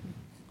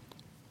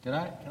 Can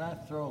I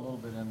throw a little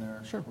bit in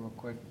there real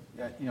quick?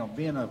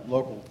 Being a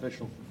local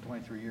official for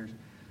 23 years,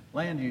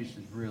 land use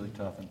is really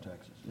tough in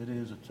Texas. It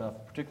is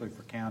particularly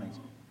for counties.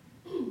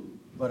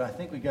 But I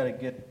think we got to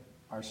get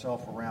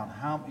ourselves around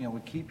how, we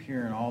keep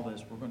hearing all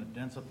this. We're going to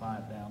densify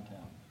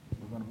downtown.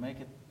 We're going to make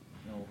it,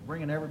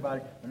 bringing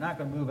everybody. They're not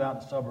going to move out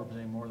in the suburbs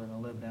anymore. They're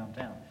going to live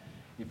downtown.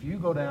 If you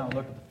go down and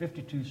look at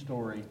the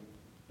 52-story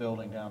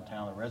building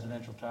downtown, the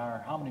residential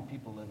tower, how many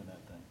people live in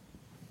that thing?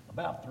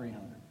 About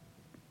 300.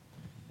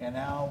 And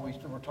now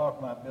we're talking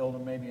about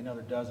building maybe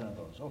another dozen of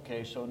those.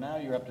 Okay, so now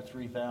you're up to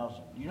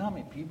 3,000. You know how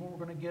many people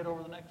we're going to get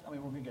over the next? We're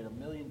going to get 1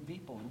 million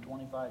people in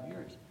 25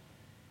 years.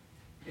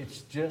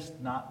 It's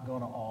just not going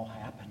to all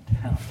happen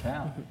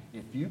downtown.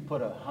 If you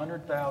put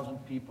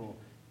 100,000 people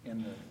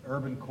in the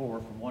urban core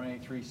from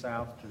 183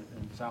 south to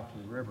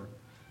the river,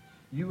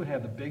 you would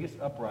have the biggest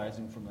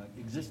uprising from the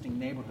existing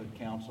neighborhood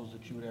councils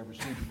that you would ever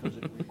see because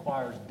it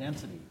requires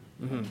density.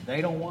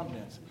 They don't want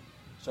density.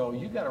 So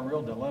you've got a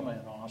real dilemma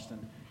in Austin.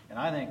 And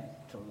I think,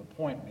 to the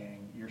point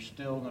being, you're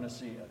still going to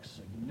see a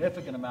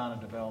significant amount of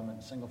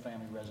development,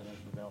 single-family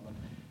residential development,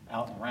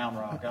 out in Round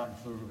Rock, out in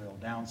Pflugerville,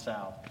 down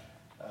south.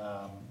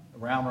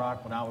 Round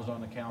Rock, when I was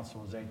on the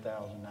council, was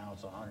 8,000. Now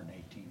it's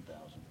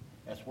 118,000.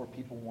 That's where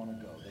people want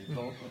to go. They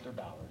vote with their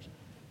dollars.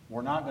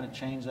 We're not going to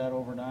change that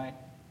overnight,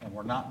 and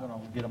we're not going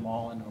to get them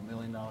all into $1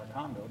 million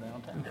condo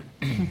downtown.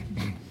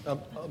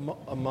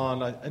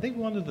 Amon, I think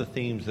one of the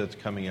themes that's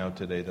coming out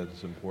today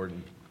that's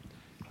important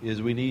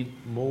is we need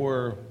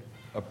more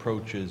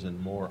approaches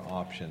and more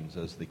options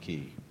as the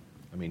key.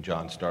 I mean,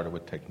 John started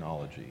with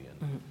technology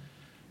and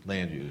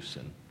land use,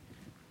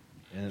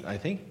 and I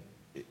think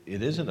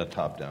it isn't a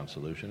top-down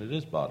solution, it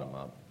is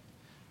bottom-up.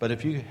 But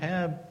if you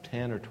have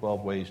 10 or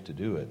 12 ways to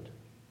do it,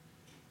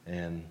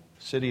 and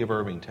the city of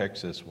Irving,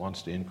 Texas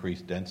wants to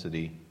increase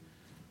density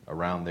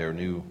around their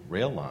new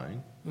rail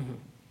line,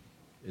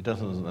 it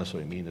doesn't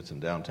necessarily mean it's in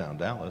downtown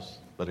Dallas,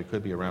 but it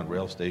could be around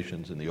rail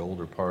stations in the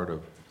older part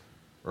of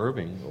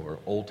Irving or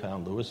Old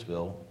Town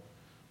Louisville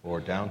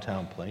or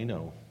downtown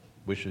Plano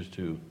wishes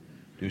to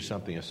do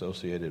something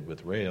associated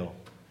with rail.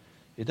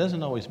 It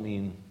doesn't always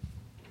mean,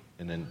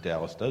 and then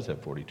Dallas does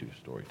have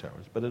 42-story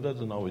towers, but it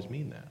doesn't always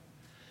mean that.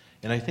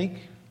 And I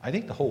think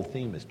the whole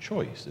theme is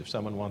choice. If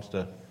someone wants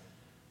to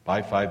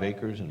buy 5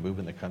 acres and move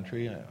in the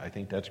country, I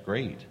think that's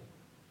great.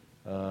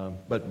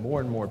 But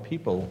more and more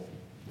people,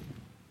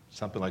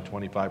 something like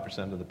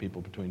 25% of the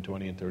people between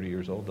 20 and 30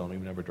 years old don't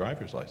even have a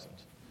driver's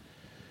license.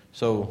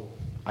 So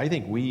I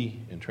think we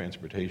in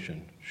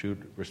transportation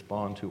should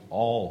respond to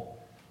all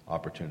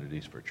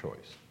opportunities for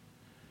choice.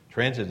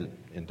 Transit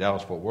in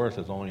Dallas-Fort Worth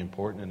is only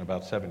important in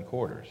about 7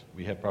 corridors.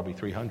 We have probably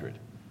 300.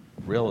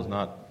 Rail is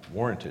not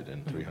warranted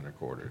in 300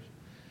 corridors.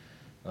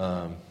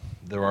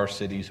 There are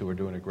cities who are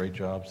doing a great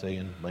job, say,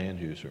 in land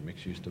use or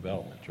mixed-use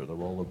development or the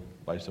role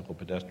of bicycle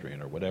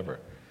pedestrian or whatever.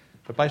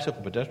 But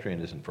bicycle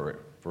pedestrian isn't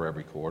for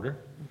every corridor.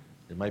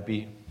 It might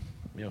be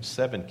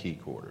 7 key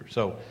corridors.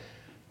 So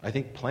I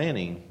think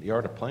planning, the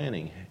art of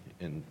planning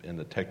and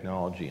the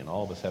technology and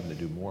all of us having to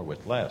do more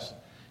with less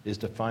is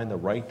to find the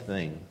right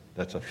thing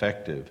that's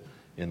effective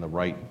in the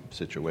right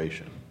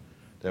situation.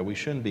 That we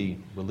shouldn't be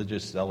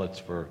religious zealots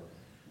for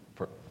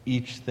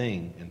each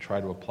thing and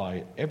try to apply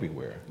it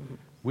everywhere.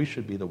 We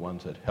should be the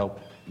ones that help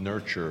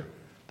nurture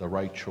the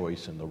right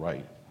choice in the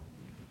right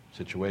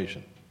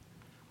situation.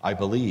 I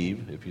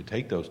believe if you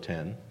take those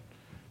 10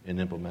 and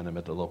implement them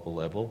at the local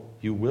level,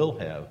 you will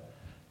have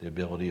the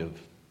ability of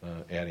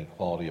adding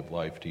quality of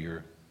life to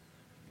your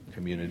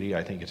community.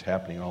 I think it's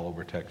happening all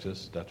over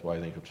Texas. That's why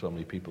I think so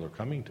many people are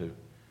coming to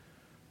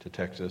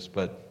Texas.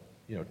 But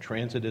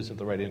transit isn't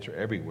the right answer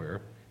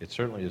everywhere. It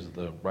certainly is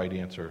the right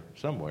answer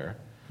somewhere.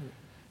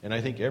 And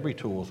I think every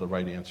tool is the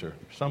right answer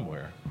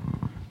somewhere.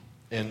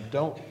 And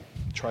don't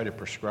try to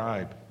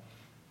prescribe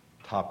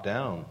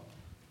top-down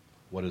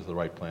what is the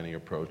right planning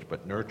approach,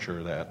 but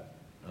nurture that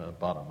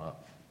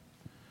bottom-up.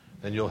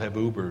 Then you'll have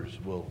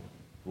Ubers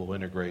will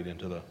integrate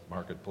into the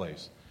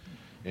marketplace.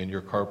 And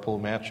your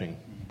carpool matching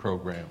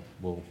program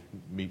will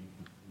meet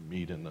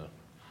in the...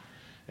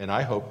 And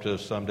I hope to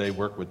someday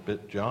work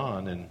with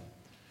John and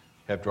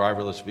have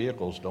driverless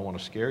vehicles. Don't want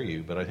to scare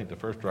you, but I think the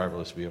first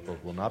driverless vehicles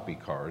will not be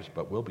cars,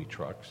 but will be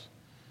trucks.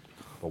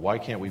 But why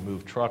can't we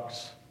move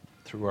trucks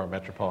through our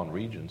metropolitan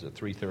regions at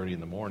 3:30 in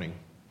the morning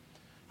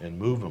and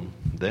move them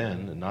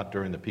then and not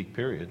during the peak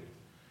period,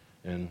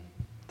 and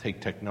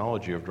take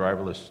technology of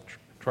driverless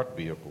truck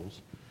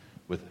vehicles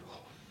with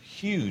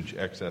huge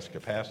excess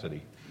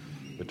capacity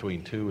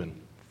between 2 and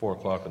 4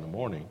 o'clock in the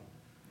morning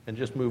and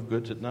just move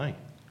goods at night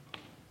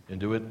and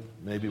do it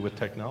maybe with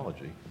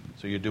technology.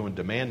 So you're doing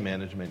demand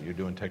management, you're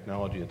doing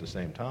technology at the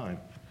same time.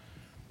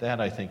 That,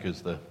 I think,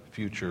 is the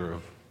future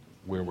of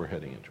where we're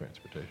heading in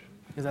transportation.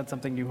 Is that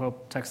something you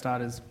hope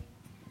TxDOT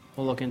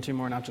will look into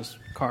more, not just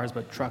cars,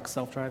 but trucks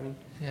self-driving?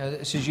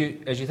 Yeah, so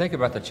as you think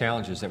about the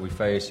challenges that we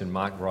face, and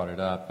Mike brought it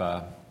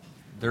up,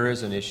 there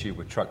is an issue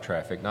with truck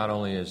traffic. Not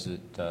only is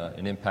it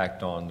an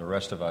impact on the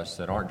rest of us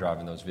that aren't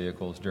driving those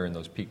vehicles during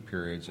those peak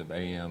periods of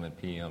AM and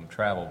PM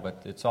travel,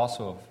 but it's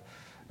also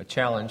a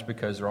challenge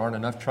because there aren't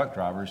enough truck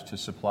drivers to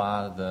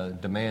supply the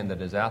demand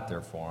that is out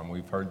there for them.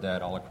 We've heard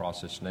that all across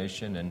this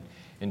nation, and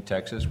in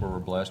Texas, where we're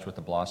blessed with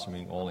the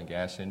blossoming oil and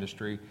gas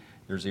industry,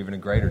 there's even a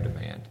greater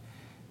demand.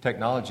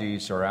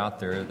 Technologies are out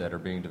there that are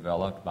being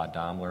developed by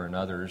Daimler and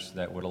others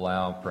that would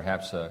allow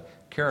perhaps a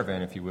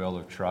caravan, if you will,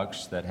 of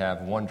trucks that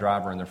have one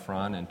driver in the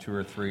front and 2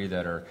 or 3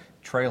 that are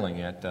trailing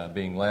it,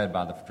 being led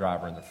by the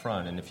driver in the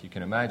front. And if you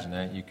can imagine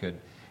that, you could,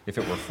 if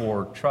it were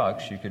 4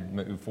 trucks, you could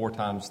move 4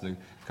 times the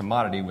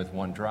commodity with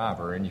one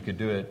driver, and you could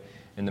do it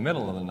in the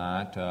middle of the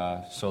night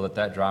so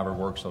that driver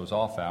works those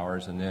off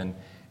hours, and then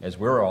as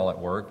we're all at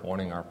work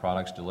wanting our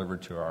products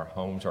delivered to our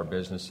homes, our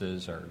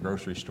businesses, our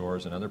grocery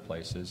stores, and other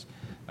places,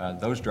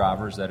 those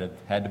drivers that have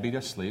had to be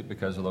asleep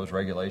because of those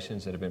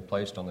regulations that have been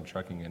placed on the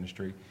trucking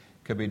industry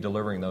could be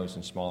delivering those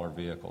in smaller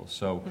vehicles.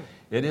 So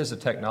it is a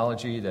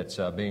technology that's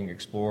being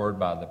explored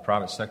by the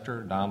private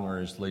sector.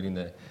 Daimler is leading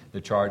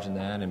the charge in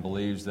that and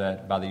believes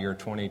that by the year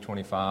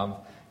 2025,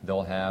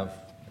 they'll have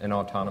an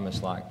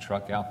autonomous like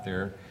truck out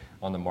there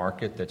on the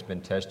market that's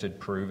been tested,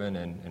 proven,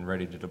 and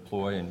ready to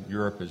deploy. And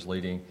Europe is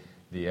leading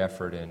the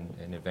effort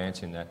in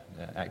advancing that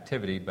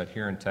activity. But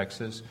here in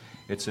Texas,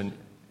 it's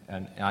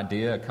an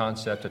idea, a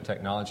concept, a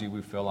technology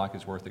we feel like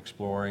is worth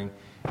exploring,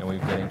 and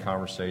we've been in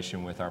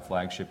conversation with our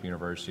flagship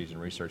universities and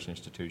research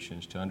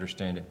institutions to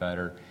understand it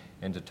better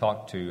and to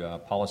talk to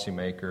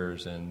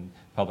policymakers and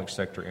public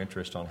sector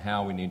interest on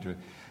how we need to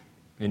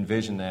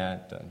envision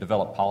that,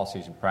 develop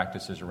policies and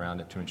practices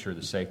around it to ensure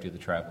the safety of the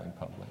traveling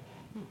public.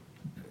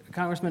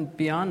 Congressman,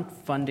 beyond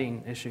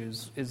funding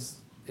issues, is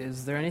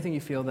there anything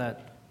you feel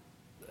that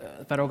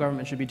the federal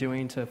government should be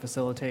doing to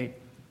facilitate,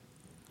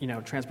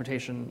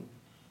 transportation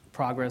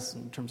progress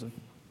in terms of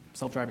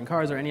self-driving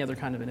cars or any other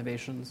kind of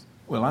innovations?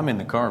 Well, I'm in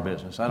the car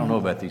business. I don't know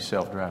about these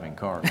self-driving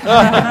cars.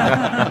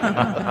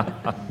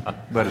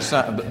 But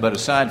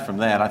aside from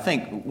that, I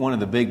think one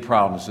of the big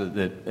problems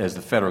that as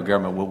the federal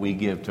government, what we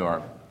give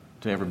to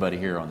everybody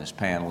here on this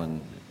panel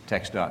and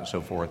TxDOT and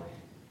so forth,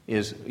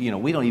 is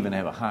we don't even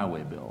have a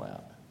highway bill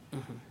out.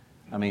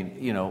 I mean,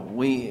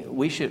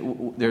 we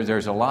should.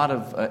 There's a lot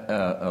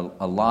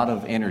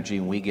of energy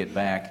when we get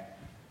back,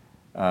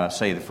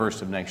 say the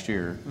first of next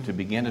year, to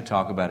begin to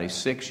talk about a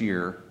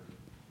 6-year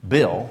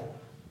bill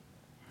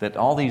that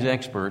all these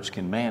experts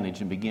can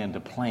manage and begin to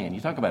plan.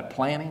 You talk about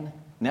planning.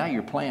 Now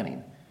you're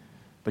planning,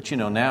 but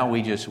now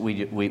we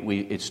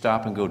it's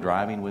stop and go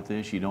driving with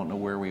this. You don't know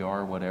where we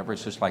are, or whatever.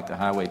 It's just like the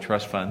Highway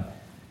Trust Fund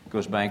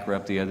goes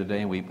bankrupt the other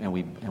day, and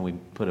we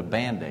put a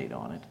Band-Aid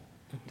on it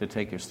to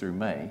take us through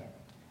May.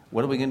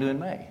 What are we going to do in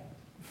May?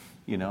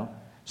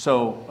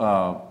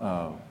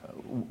 So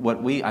what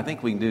I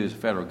think we can do as a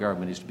federal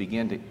government is to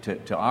begin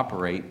to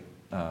operate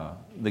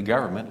the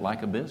government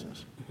like a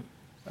business,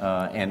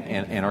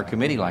 and our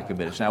committee like a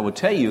business. Now, I will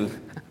tell you,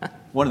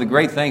 one of the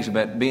great things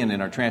about being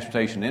in our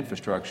Transportation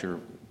Infrastructure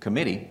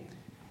Committee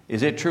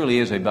is it truly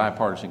is a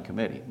bipartisan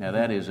committee. Now,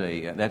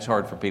 that's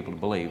hard for people to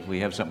believe.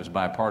 We have something that's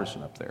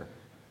bipartisan up there,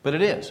 but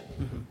it is.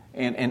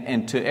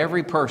 And to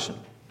every person,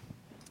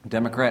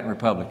 Democrat and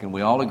Republican,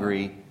 we all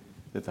agree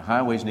that the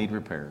highways need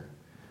repair.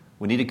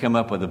 We need to come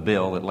up with a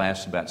bill that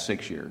lasts about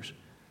 6 years.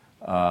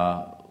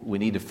 We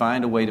need to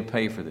find a way to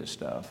pay for this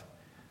stuff.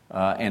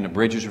 And the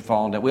bridges are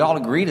falling down. We all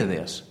agree to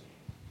this.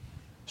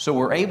 So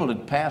we're able to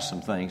pass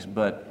some things,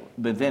 but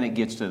then it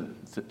gets to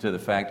the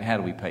fact, how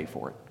do we pay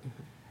for it?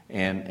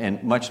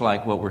 And much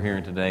like what we're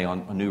hearing today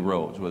on new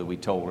roads, whether we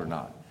toll or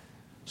not.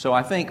 So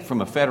I think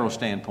from a federal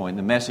standpoint,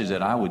 the message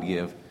that I would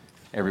give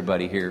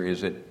everybody here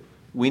is that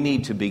we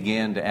need to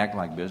begin to act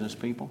like business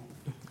people.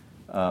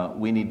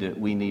 We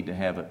need to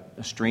have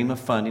a stream of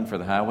funding for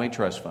the Highway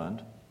Trust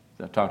Fund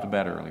that I talked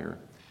about earlier.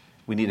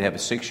 We need to have a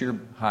 6-year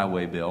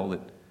highway bill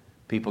that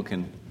people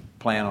can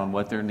plan on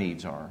what their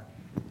needs are,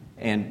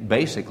 and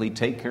basically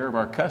take care of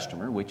our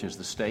customer, which is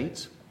the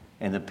states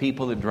and the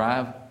people that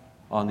drive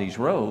on these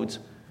roads,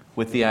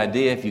 with the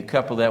idea, if you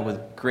couple that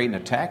with creating a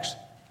tax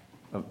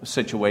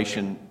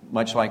situation,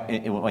 much like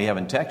what we have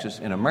in Texas,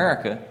 in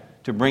America,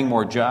 to bring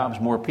more jobs,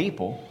 more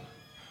people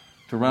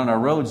to run our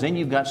roads, then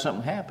you've got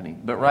something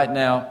happening. But right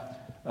now,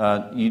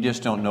 you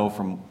just don't know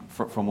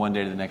from one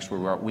day to the next where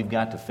we are. We've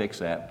got to fix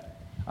that.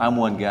 I'm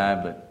one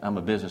guy, but I'm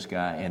a business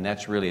guy, and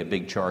that's really a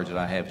big charge that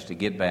I have, is to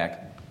get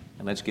back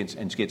and let's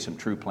get some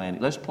true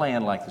planning. Let's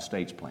plan like the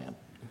states plan.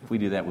 If we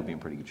do that, we'll be in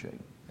pretty good shape.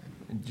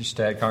 Just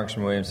to add,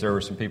 Congressman Williams, there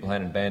were some people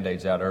handing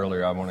Band-Aids out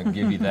earlier. I want to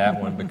give you that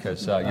one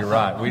because you're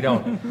right. We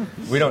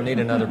don't need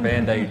another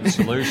Band-Aid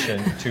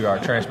solution to our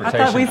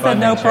transportation I thought we said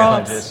funding no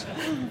challenges.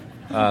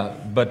 props.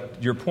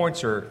 But your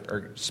points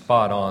are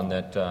spot on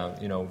that,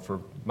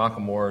 for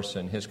Michael Morris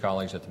and his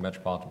colleagues at the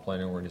Metropolitan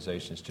Planning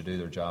Organizations to do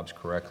their jobs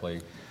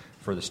correctly,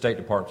 for the State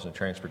Departments of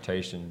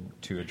Transportation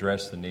to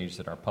address the needs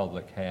that our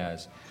public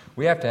has,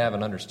 we have to have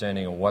an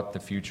understanding of what the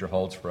future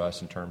holds for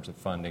us in terms of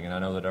funding. And I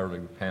know that earlier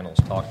panels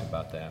talked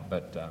about that,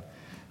 but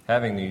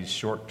having these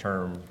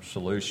short-term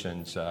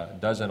solutions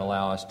doesn't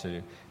allow us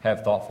to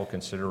have thoughtful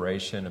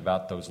consideration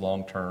about those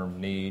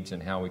long-term needs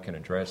and how we can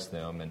address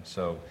them. And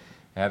so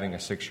having a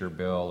 6-year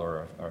bill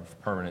or a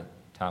permanent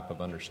type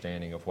of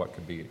understanding of what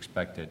could be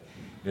expected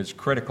is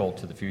critical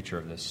to the future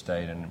of this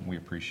state, and we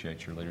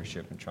appreciate your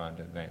leadership in trying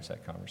to advance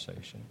that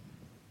conversation.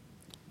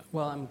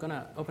 Well, I'm going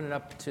to open it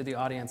up to the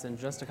audience in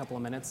just a couple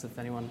of minutes. If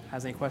anyone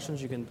has any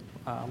questions, you can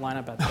line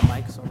up at the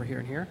mics over here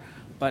and here.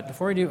 But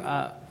before we do,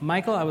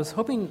 Michael, I was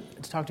hoping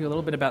to talk to you a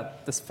little bit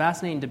about this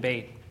fascinating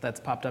debate that's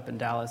popped up in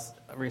Dallas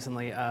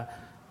recently.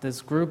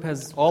 This group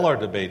has... All our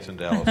debates in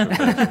Dallas are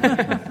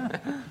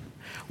fascinating.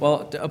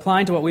 Well,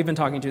 applying to what we've been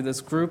talking to,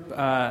 this group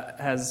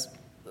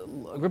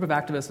a group of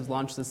activists has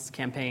launched this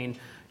campaign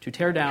to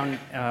tear down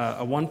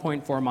a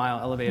 1.4-mile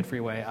elevated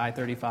freeway,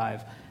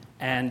 I-35.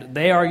 And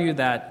they argue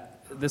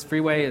that this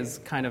freeway is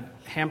kind of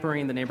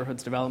hampering the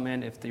neighborhood's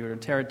development. If they were to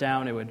tear it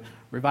down, it would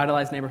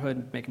revitalize the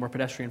neighborhood, make it more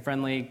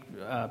pedestrian-friendly,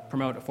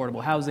 promote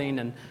affordable housing,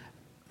 and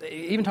they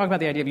even talk about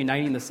the idea of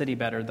uniting the city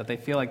better, that they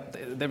feel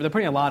like they're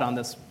putting a lot on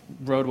this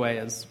roadway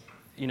as,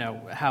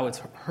 how it's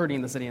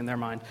hurting the city in their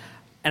mind.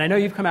 And I know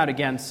you've come out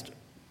against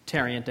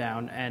tearing it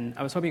down, and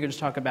I was hoping you could just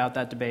talk about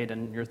that debate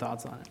and your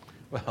thoughts on it.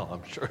 Well,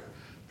 I'm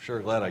sure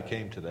glad I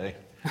came today.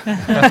 There's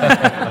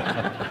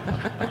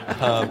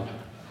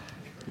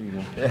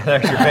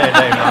your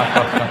Band-Aid,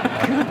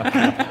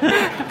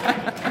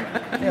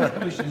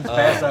 Michael. We should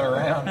pass that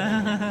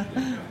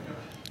around.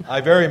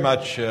 I very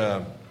much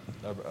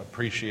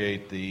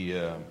appreciate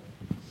the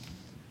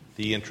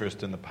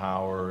interest and the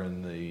power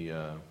and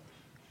the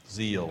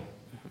zeal.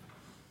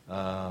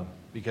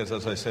 Because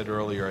as I said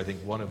earlier, I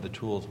think one of the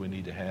tools we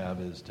need to have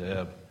is to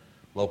have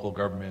local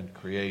government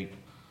create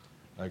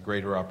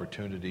greater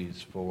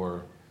opportunities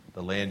for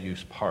the land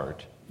use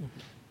part.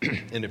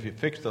 And if you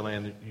fix the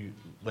land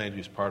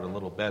use part a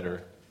little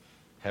better,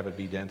 have it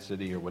be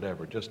density or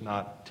whatever, just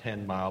not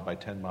 10 mile by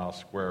 10 mile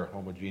square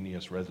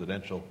homogeneous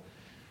residential,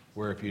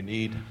 where if you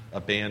need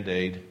a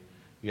Band-Aid,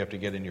 you have to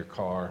get in your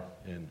car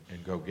and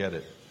go get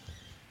it.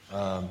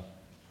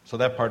 So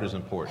that part is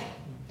important.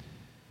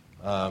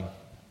 A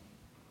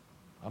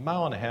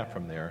mile and a half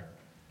from there,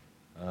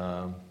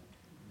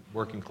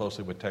 working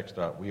closely with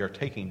TxDOT, we are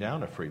taking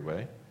down a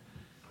freeway,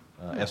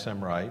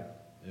 SM Wright.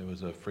 It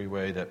was a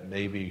freeway that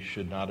maybe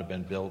should not have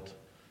been built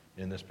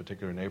in this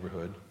particular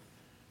neighborhood.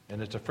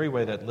 And it's a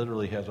freeway that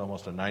literally has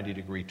almost a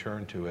 90-degree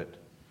turn to it.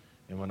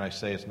 And when I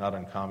say it's not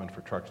uncommon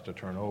for trucks to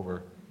turn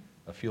over,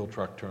 a fuel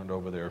truck turned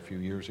over there a few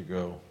years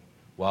ago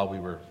while we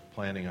were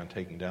planning on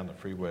taking down the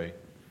freeway.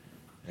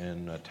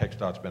 And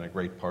TxDOT's been a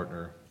great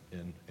partner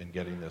in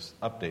getting this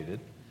updated.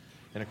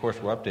 And of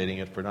course, we're updating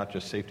it for not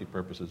just safety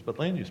purposes, but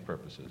land use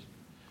purposes.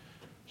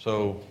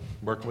 So,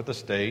 working with the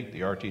state,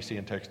 the RTC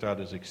and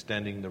TxDOT is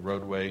extending the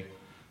roadway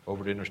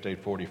over to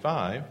Interstate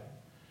 45.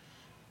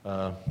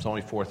 It's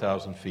only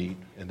 4,000 feet,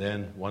 and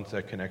then once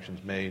that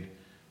connection's made,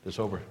 this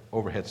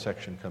overhead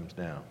section comes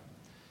down.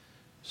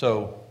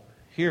 So,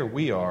 here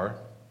we are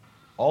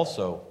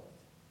also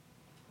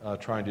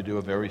trying to do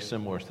a very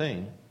similar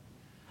thing.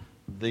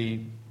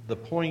 The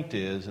point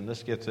is, and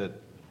this gets at,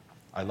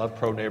 I love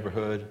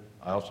pro-neighborhood.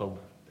 I also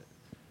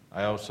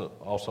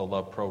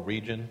love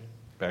pro-region,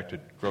 back to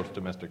gross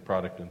domestic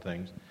product and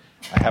things.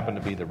 I happen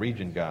to be the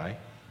region guy,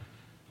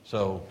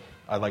 so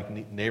I like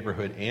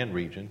neighborhood and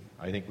region.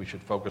 I think we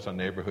should focus on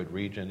neighborhood,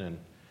 region,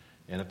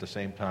 and at the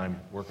same time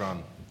work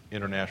on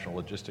international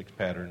logistics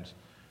patterns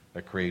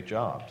that create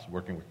jobs,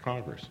 working with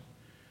Congress.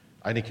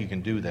 I think you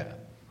can do that.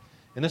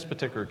 In this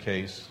particular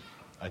case,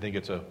 I think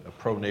it's a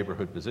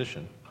pro-neighborhood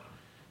position.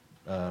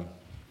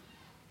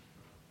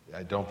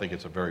 I don't think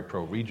it's a very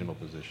pro-regional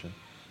position.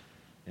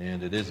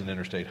 And it is an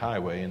interstate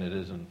highway, and it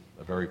isn't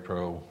a very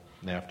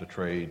pro-NAFTA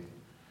trade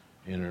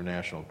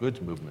international goods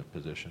movement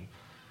position.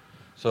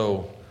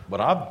 So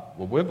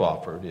what we've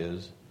offered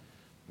is,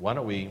 why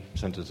don't we,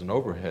 since it's an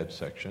overhead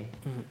section,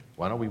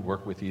 why don't we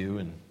work with you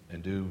and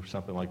do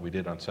something like we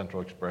did on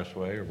Central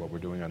Expressway, or what we're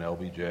doing on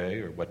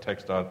LBJ, or what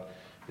TxDOT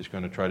is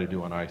going to try to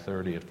do on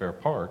I-30 at Fair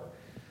Park,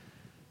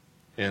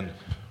 and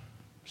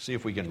see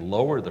if we can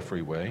lower the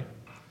freeway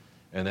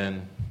and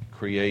then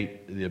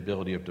create the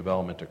ability of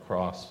development to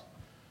cross,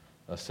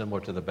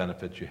 similar to the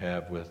benefits you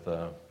have with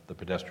the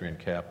pedestrian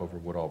cap over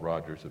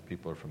Woodall-Rogers, if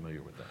people are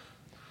familiar with that.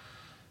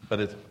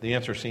 But the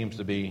answer seems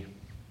to be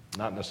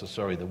not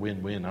necessarily the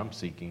win-win I'm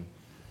seeking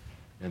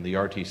and the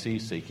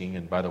RTC seeking,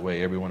 and by the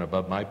way, everyone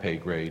above my pay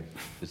grade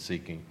is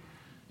seeking,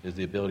 is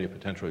the ability of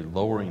potentially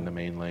lowering the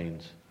main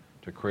lanes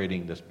to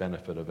creating this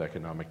benefit of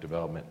economic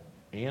development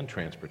and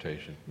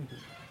transportation.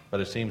 But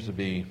it seems to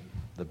be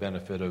the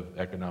benefit of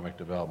economic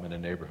development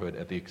and neighborhood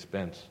at the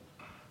expense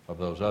of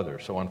those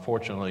others. So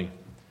unfortunately,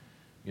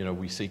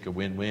 we seek a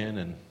win-win,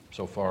 and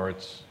so far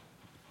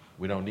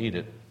we don't need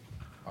it.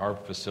 Our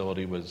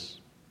facility was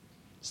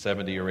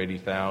 70 or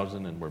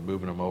 80,000, and we're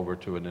moving them over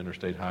to an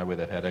interstate highway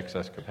that had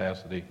excess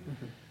capacity.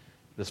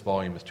 This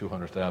volume is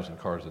 200,000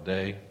 cars a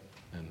day,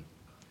 and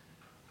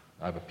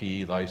I have a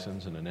PE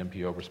license and an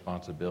MPO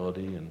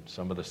responsibility, and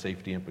some of the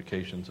safety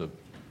implications of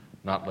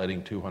not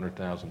letting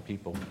 200,000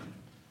 people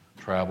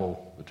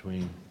travel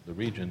between the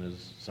region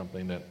is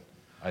something that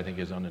I think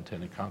has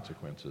unintended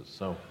consequences.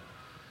 So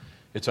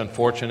it's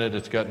unfortunate.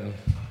 It's gotten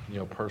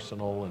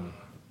personal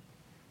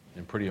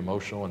and pretty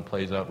emotional and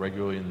plays out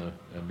regularly in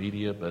the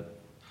media, but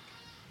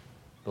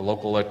the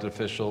local elected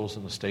officials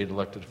and the state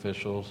elected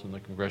officials and the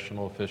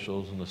congressional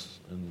officials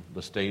and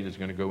the state is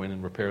going to go in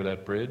and repair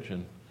that bridge,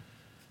 and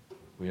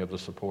we have the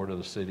support of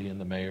the city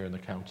and the mayor and the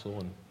council,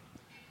 and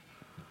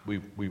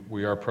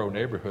we are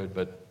pro-neighborhood,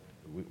 but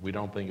we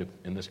don't think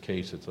in this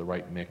case it's the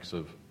right mix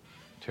of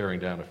tearing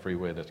down a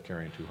freeway that's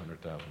carrying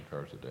 200,000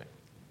 cars a day.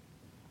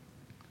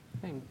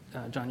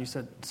 John, you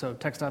said, so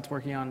TxDOT's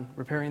working on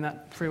repairing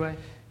that freeway?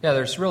 Yeah,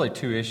 there's really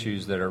two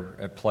issues that are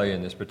at play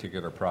in this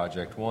particular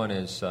project. One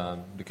is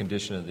the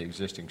condition of the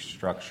existing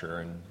structure,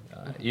 and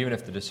even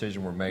if the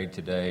decision were made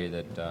today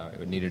that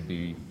it needed to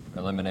be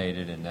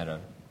eliminated and that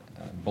a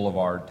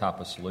boulevard type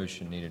of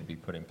solution needed to be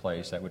put in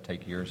place, that would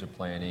take years of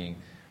planning,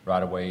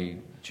 right-of-way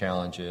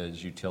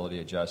challenges, utility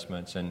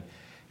adjustments, and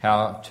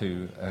how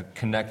to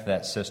connect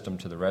that system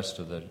to the rest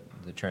of the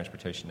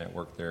transportation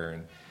network there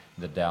in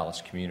the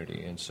Dallas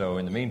community. And so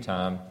in the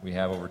meantime, we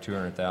have over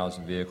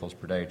 200,000 vehicles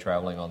per day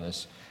traveling on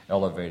this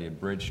elevated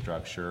bridge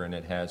structure, and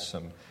it has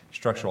some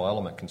structural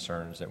element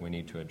concerns that we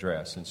need to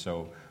address. And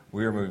so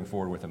we are moving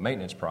forward with a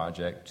maintenance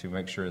project to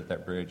make sure that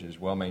that bridge is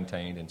well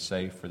maintained and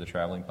safe for the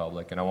traveling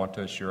public. And I want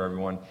to assure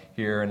everyone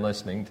here and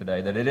listening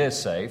today that it is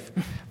safe,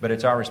 but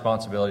it's our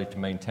responsibility to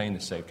maintain the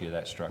safety of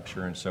that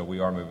structure. And so we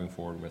are moving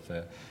forward with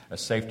a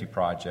safety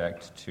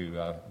project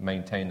to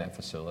maintain that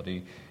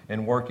facility,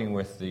 and working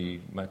with the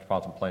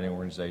Metropolitan Planning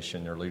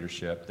Organization, their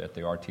leadership at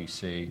the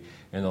RTC,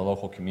 and the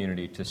local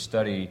community to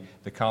study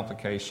the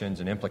complications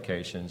and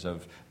implications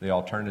of the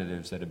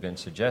alternatives that have been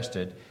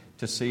suggested,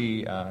 to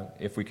see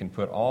if we can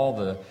put all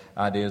the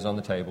ideas on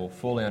the table,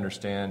 fully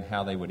understand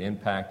how they would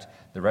impact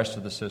the rest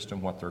of the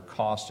system, what their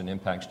costs and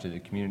impacts to the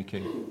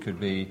community could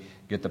be,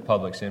 get the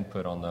public's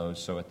input on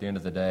those, so at the end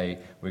of the day,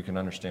 we can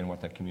understand what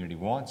that community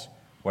wants,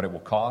 what it will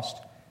cost,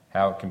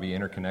 how it can be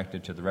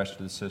interconnected to the rest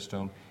of the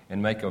system,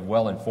 and make a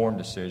well-informed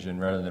decision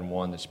rather than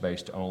one that's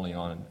based only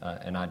on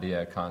an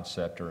idea, a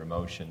concept, or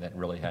emotion that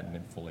really hadn't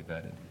been fully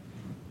vetted.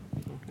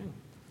 Okay.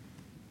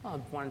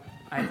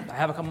 I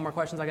have a couple more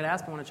questions I could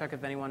ask. I want to check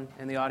if anyone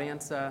in the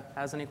audience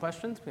has any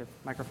questions. We have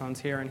microphones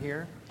here and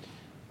here.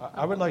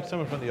 I would like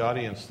someone from the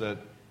audience that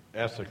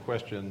asks a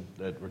question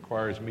that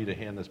requires me to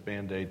hand this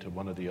Band-Aid to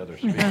one of the other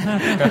speakers.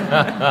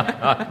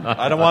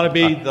 I don't want to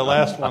be the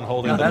last one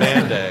holding the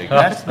Band-Aid.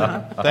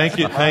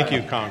 Thank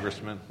you,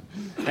 Congressman.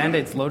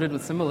 Band-Aid's loaded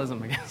with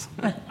symbolism, I guess.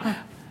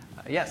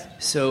 Yes.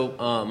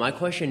 So my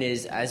question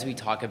is, as we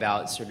talk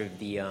about sort of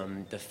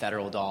the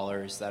federal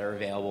dollars that are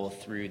available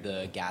through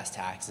the gas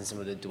tax and some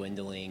of the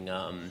dwindling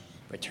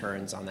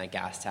returns on that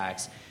gas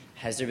tax,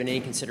 has there been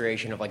any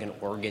consideration of like an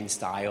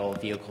Oregon-style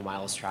vehicle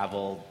miles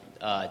travel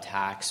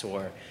tax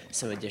or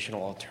some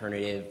additional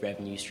alternative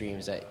revenue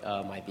streams that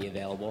might be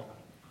available?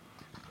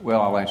 Well,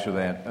 I'll answer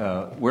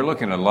that. We're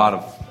looking at a lot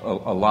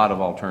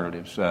of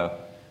alternatives.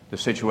 The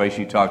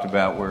situation you talked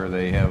about where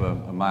they have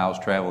a miles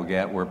travel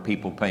gap where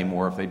people pay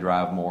more if they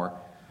drive more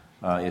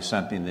is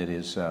something that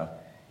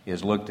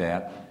is looked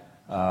at.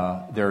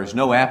 There is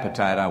no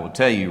appetite, I will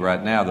tell you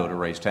right now, though, to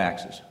raise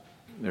taxes.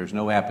 There's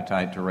no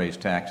appetite to raise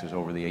taxes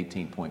over the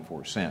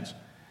 18.4 cents.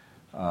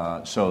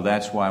 So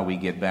that's why we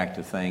get back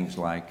to things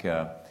like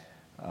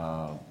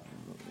how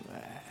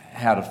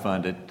to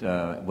fund it,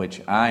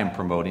 which I am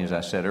promoting, as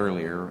I said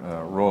earlier,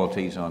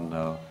 royalties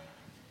on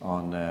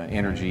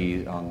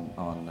energy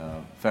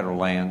on federal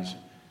lands,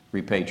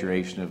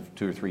 repatriation of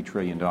 $2 or $3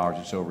 trillion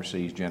that's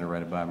overseas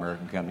generated by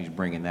American companies,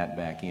 bringing that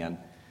back in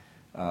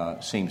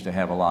seems to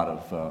have a lot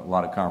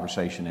of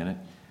conversation in it.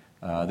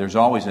 There's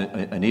always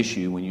an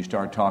issue when you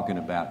start talking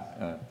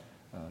about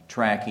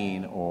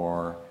tracking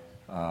or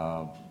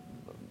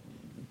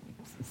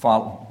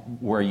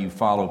where you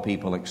follow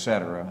people,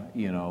 etc.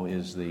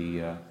 Is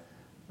the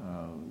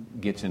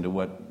gets into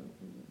what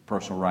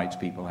personal rights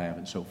people have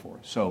and so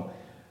forth. So.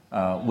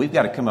 We've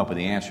got to come up with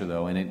the answer,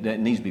 though, and it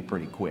needs to be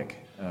pretty quick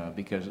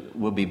because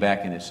we'll be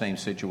back in the same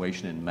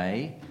situation in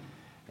May.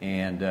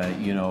 And,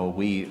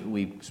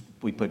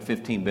 we put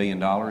 $15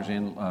 billion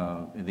in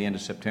at the end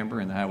of September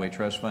in the Highway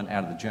Trust Fund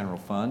out of the general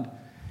fund.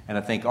 And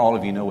I think all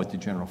of you know what the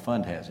general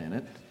fund has in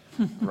it,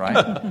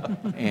 right?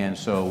 And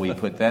so we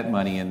put that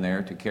money in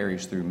there to carry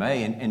us through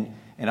May. And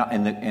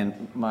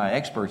my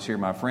experts here,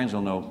 my friends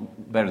will know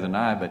better than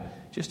I,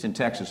 but just in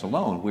Texas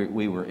alone,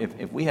 we were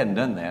if we hadn't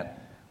done that,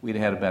 we'd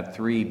have had about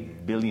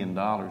 $3 billion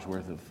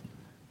worth of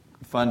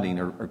funding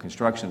or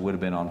construction that would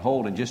have been on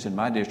hold. And just in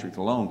my district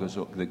alone,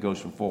 that goes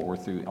from Fort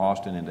Worth through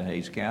Austin into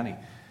Hays County,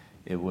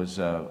 it was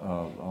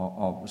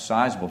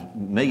sizable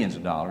millions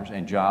of dollars,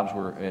 and jobs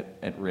were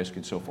at risk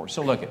and so forth.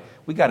 So look,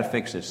 we got to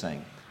fix this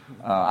thing.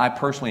 I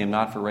personally am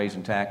not for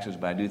raising taxes,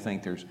 but I do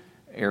think there's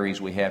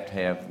areas we have to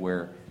have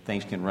where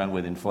things can run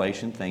with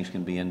inflation, things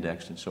can be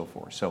indexed and so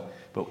forth. So,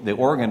 but the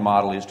Oregon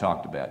model is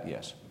talked about,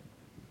 yes.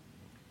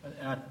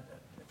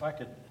 If I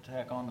could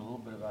tack on a little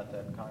bit about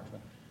that,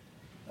 Congressman.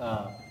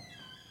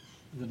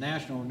 The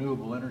National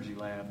Renewable Energy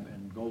Lab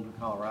in Golden,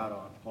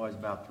 Colorado employs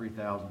about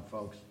 3,000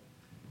 folks,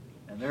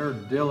 and they're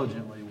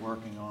diligently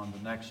working on the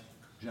next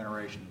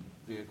generation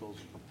vehicles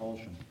and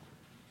propulsion.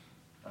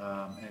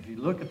 And if you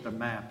look at the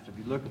maps, if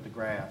you look at the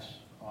graphs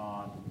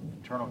on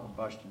internal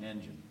combustion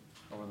engine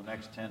over the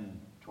next 10,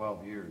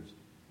 12 years,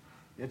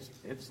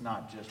 it's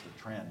not just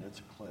a trend, it's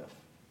a cliff.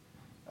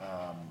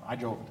 I had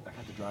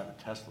to drive a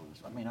Tesla.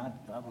 I mean, I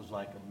was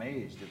like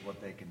amazed at what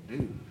they can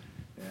do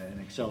in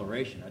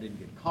acceleration. I didn't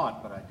get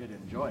caught, but I did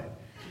enjoy it.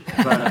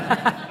 But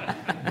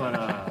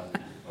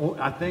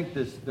I think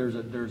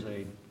there's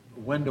a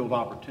window of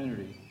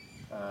opportunity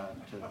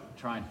to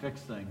try and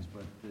fix things.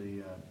 But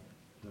the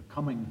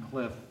coming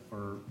cliff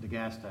for the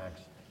gas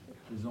tax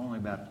is only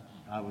about,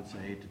 I would say,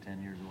 8 to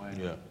 10 years away.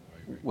 Yeah.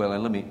 Well,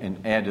 and let me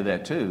add to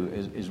that too.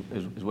 Is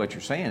what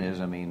you're saying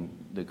is, I mean,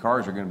 the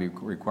cars are going to be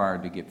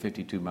required to get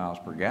 52 miles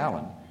per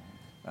gallon,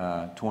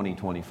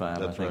 2025,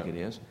 I think right. It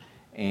is,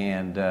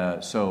 and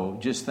so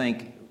just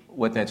think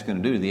what that's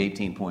going to do to the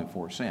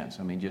 18.4 cents.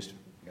 I mean, just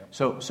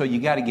so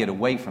you got to get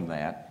away from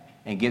that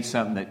and get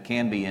something that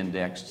can be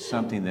indexed,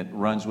 something that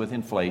runs with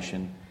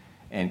inflation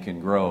and can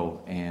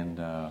grow, and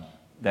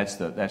that's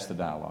the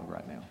dialogue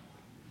right now.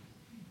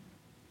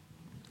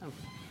 Oh,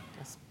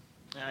 yes.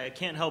 I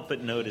can't help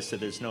but notice that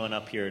there's no one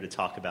up here to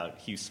talk about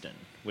Houston,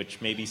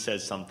 which maybe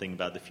says something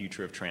about the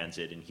future of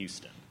transit in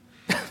Houston.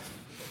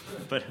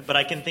 But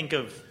I can think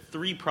of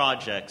 3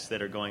 projects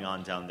that are going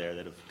on down there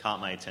that have caught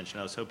my attention.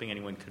 I was hoping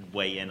anyone could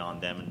weigh in on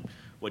them and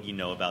what you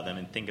know about them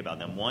and think about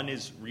them. One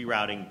is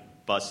rerouting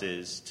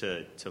buses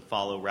to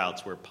follow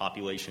routes where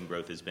population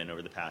growth has been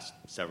over the past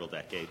several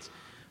decades.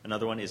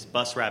 Another one is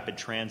bus rapid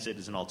transit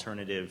as an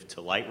alternative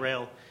to light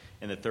rail.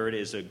 And the third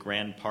is a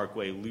Grand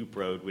Parkway Loop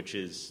Road, which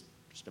is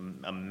just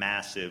a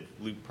massive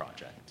loop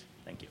project.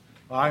 Thank you.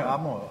 Well,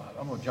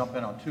 I'm going to jump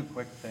in on 2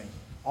 quick things.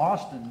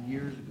 Austin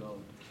years ago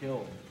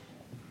killed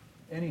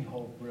any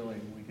hope really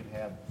we could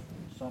have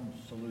some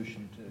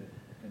solution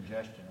to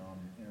congestion on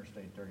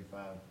Interstate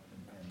 35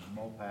 and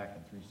MOPAC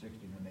and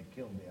 360 when they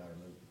killed the outer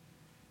loop.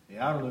 The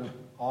outer loop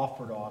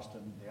offered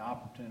Austin the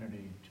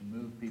opportunity to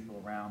move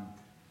people around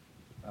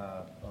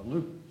a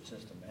loop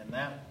system, and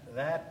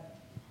that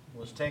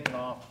was taken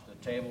off the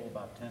table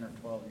about 10 or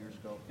 12 years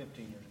ago,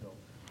 15 years ago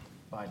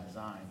by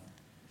design.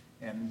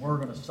 And we're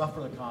going to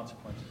suffer the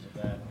consequences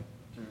of that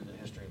through the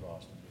history of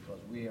Austin,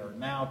 because we are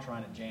now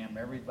trying to jam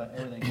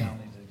everything down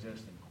these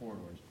existing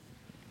corridors.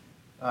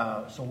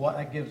 So what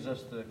that gives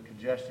us the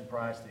congestion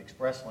price, the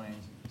express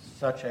lanes,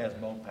 such as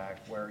MOPAC,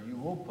 where you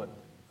will put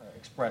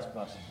express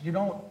buses. You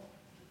don't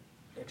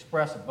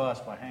express a bus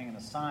by hanging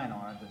a sign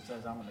on it that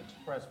says I'm an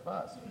express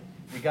bus.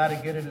 You got to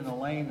get it in a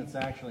lane that's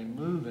actually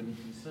moving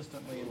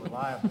consistently and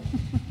reliably.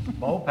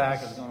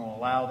 MOPAC is going to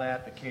allow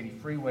that. The Katy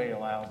Freeway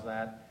allows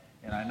that,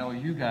 and I know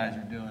you guys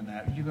are doing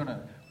that.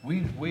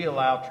 We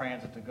allow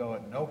transit to go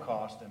at no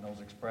cost in those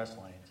express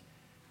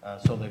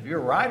lanes, so that if you're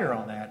a rider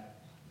on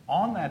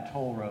that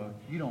toll road,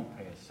 you don't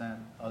pay a cent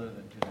other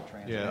than to the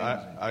transit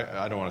agency.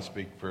 I don't want to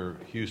speak for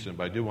Houston,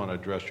 but I do want to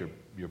address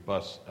your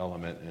bus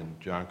element, and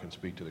John can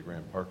speak to the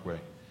Grand Parkway.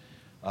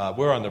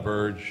 We're on the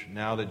verge,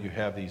 now that you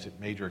have these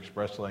major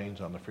express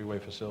lanes on the freeway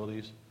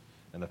facilities,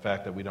 and the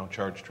fact that we don't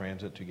charge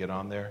transit to get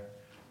on there,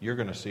 you're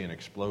going to see an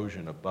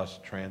explosion of bus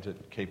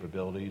transit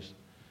capabilities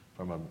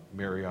from a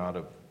myriad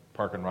of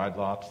park and ride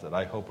lots that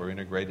I hope are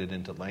integrated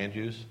into land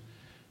use.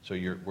 So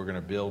we're going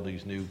to build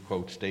these new,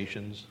 quote,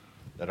 stations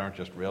that aren't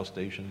just rail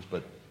stations,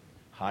 but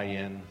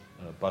high-end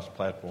bus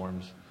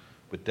platforms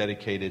with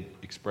dedicated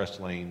express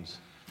lanes,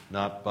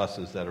 not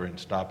buses that are in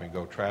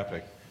stop-and-go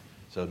traffic.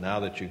 So now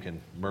that you can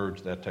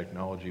merge that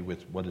technology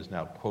with what is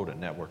now, quote, a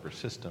network or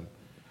system,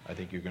 I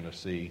think you're going to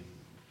see,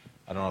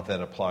 I don't know if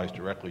that applies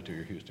directly to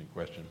your Houston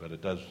question, but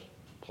it does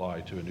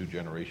apply to a new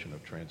generation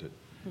of transit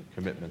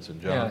commitments.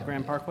 And John? Yeah,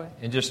 Grand Parkway?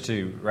 And just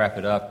to wrap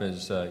it up,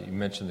 as you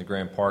mentioned, the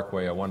Grand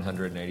Parkway, a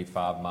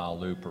 185-mile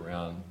loop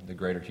around the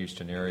greater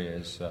Houston area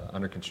is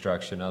under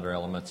construction. Other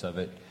elements of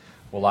it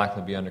will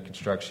likely be under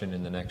construction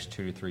in the next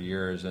 2 to 3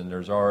 years, and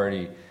there's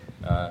already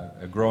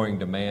a growing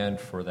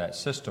demand for that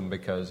system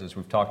because, as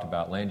we've talked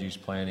about, land use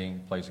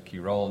planning plays a key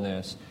role in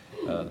this.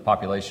 The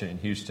population in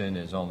Houston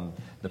is on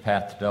the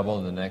path to double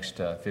in the next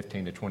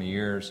 15 to 20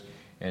 years.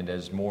 And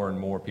as more and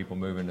more people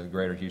move into the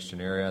greater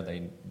Houston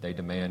area, they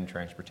demand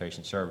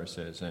transportation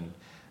services. And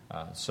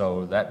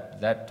so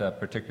that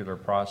particular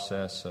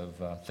process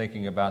of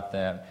thinking about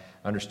that,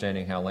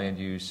 understanding how land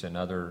use and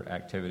other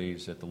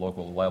activities at the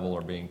local level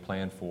are being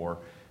planned for,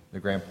 the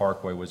Grand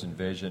Parkway was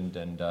envisioned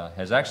and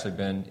has actually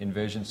been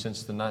envisioned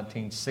since the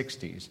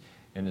 1960s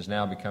and is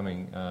now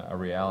becoming a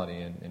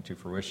reality and to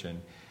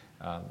fruition.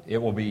 It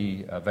will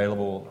be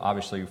available,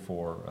 obviously,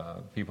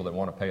 for people that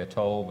want to pay a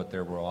toll, but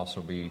there will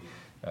also be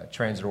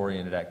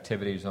transit-oriented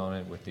activities on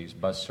it with these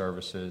bus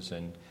services.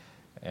 And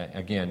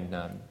again,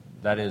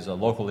 that is a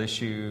local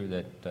issue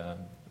that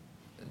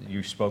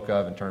you spoke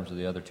of in terms of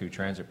the other 2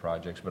 transit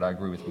projects, but I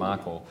agree with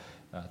Michael.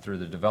 Through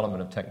the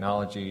development of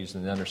technologies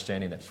and the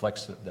understanding that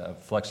the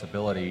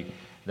flexibility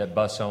that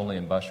bus-only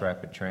and bus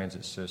rapid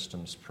transit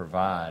systems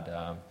provide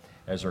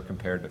as they're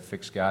compared to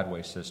fixed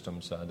guideway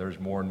systems, there's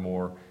more and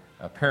more,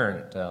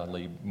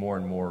 apparently, more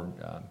and more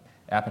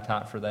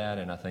appetite for that,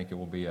 and I think it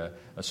will be a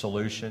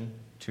solution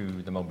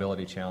to the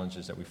mobility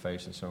challenges that we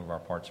face in some of our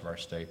parts of our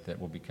state that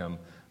will become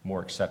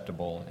more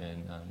acceptable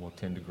and will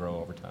tend to grow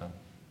over time.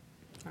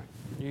 All right.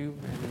 You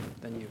and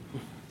then you.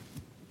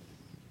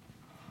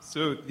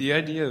 So the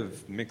idea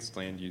of mixed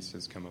land use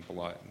has come up a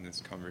lot in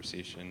this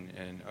conversation,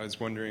 and I was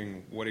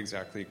wondering what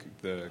exactly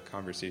the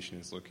conversation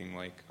is looking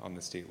like on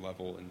the state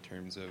level in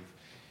terms of,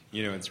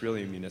 it's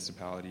really a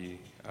municipality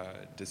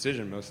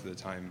decision most of the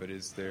time, but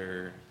is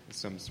there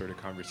some sort of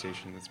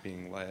conversation that's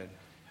being led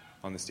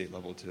on the state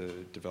level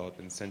to develop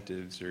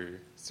incentives or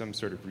some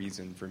sort of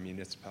reason for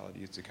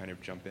municipalities to kind of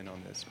jump in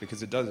on this?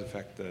 Because it does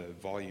affect the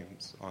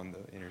volumes on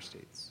the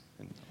interstates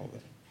and all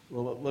that.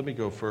 Well, let me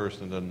go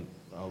first, and then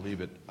I'll leave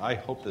it. I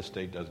hope the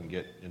state doesn't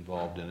get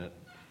involved in it.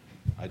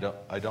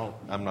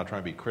 I'm not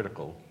trying to be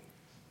critical.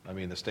 I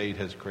mean, the state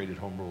has created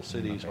home rule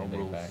cities, home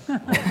rule.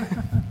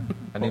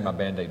 I need my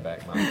Band-Aid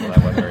back, Michael.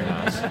 That wasn't very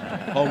nice.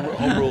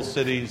 Home rule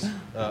cities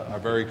are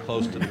very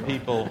close to the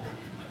people.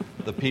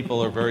 The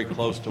people are very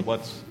close to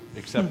what's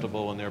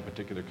acceptable in their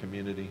particular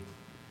community.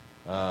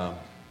 I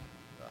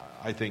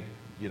think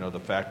the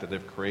fact that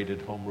they've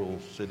created home rule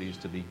cities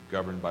to be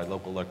governed by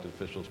local elected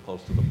officials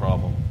close to the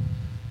problem.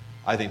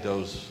 I think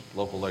those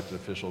local elected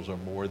officials are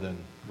more than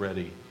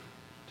ready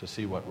to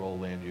see what role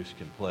land use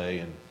can play,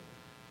 and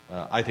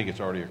I think it's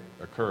already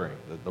occurring.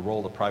 The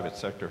role the private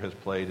sector has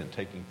played in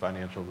taking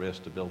financial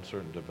risk to build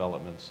certain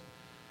developments,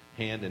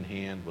 hand in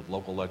hand with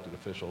local elected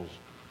officials,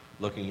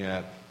 looking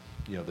at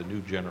the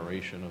new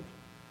generation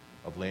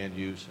of land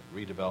use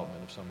and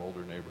redevelopment of some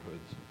older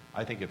neighborhoods.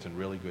 I think it's in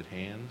really good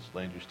hands.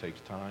 Land use takes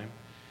time.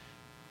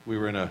 We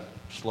were in a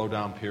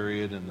slowdown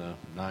period in the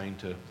 9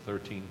 to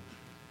 13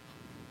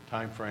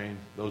 time frame.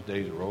 Those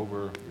days are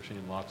over. You're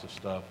seeing lots of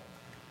stuff.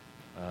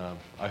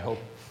 I hope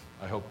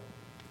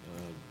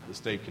the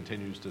state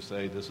continues to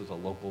say this is a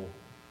local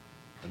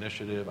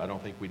initiative. I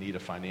don't think we need a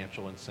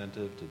financial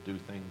incentive to do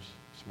things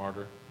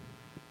smarter.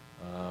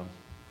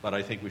 But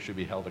I think we should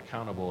be held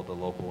accountable at the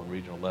local and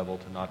regional level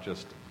to not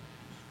just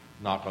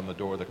knock on the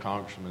door of the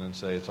congressman and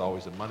say it's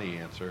always a money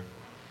answer.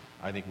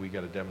 I think we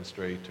got to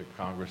demonstrate to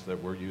Congress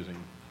that we're using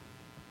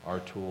our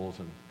tools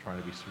and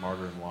trying to be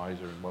smarter and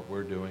wiser in what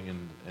we're doing,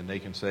 and they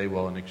can say,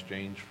 well, in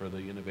exchange for the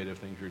innovative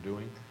things you're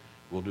doing,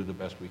 we'll do the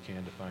best we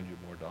can to find you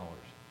more dollars.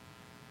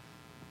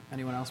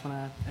 Anyone else want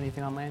to add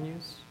anything on land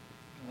use?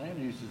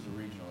 Land use is a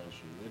regional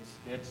issue.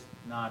 It's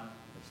not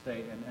a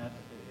state, and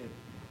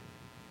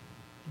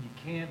you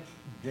can't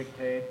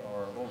dictate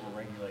or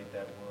overregulate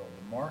that world.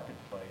 The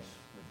marketplace,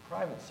 the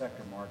private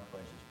sector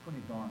marketplace, is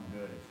pretty darn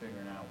good at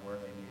figuring out where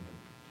they need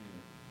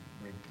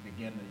to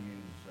begin to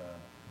use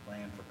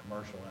land for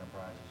commercial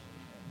enterprises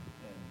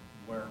and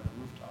where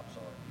rooftops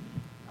are.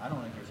 I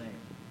don't think there's any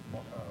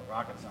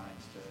rocket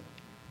science to it.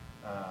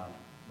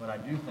 But I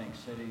do think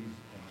cities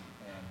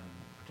and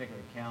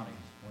particularly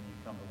counties, when you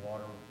come to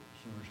water,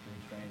 sewer,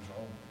 streets, drains, the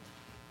whole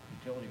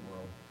utility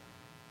world,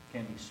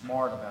 can be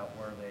smart about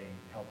where they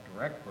help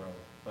direct growth,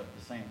 but at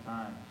the same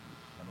time,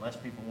 unless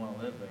people want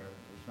to live there,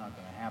 it's not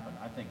going to happen.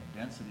 I think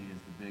density is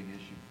the big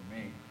issue for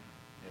me.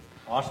 If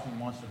Austin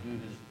wants to do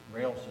this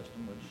rail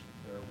system, which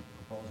they're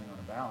proposing on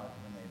the ballot,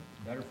 then they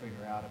better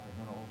figure out if they're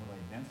going to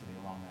overlay density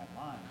along that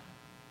line.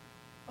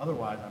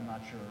 Otherwise, I'm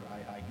not sure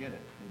I get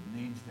it. It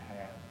needs to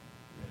have,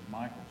 as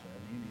Michael said,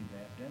 you need to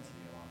have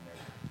density along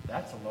there.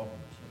 That's a local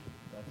decision.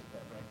 That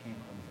can't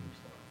come from the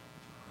state.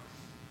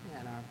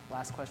 And our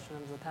last question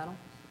of the panel.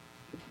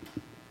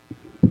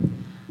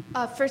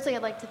 Firstly,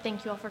 I'd like to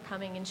thank you all for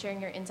coming and sharing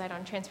your insight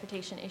on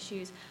transportation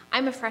issues.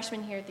 I'm a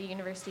freshman here at the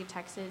University of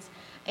Texas,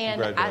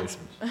 and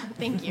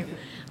thank you.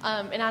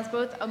 And as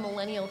both a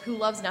millennial who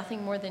loves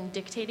nothing more than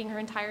dictating her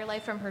entire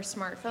life from her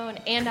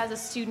smartphone, and as a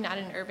student at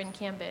an urban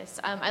campus,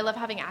 I love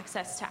having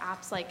access to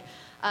apps like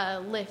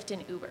Lyft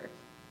and Uber.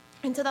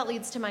 And so that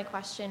leads to my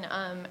question: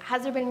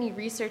 has there been any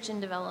research and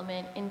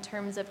development in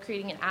terms of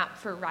creating an app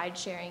for ride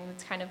sharing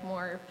that's kind of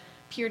more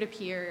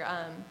peer-to-peer?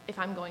 If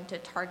I'm going to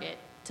Target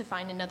to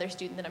find another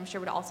student that I'm sure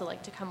would also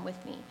like to come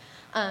with me.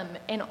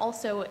 And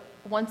also,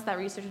 once that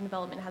research and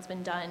development has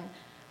been done,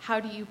 how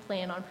do you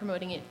plan on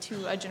promoting it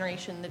to a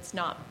generation that's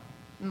not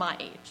my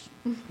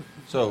age?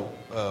 So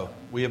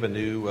we have a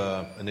new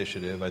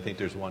initiative. I think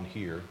there's one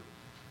here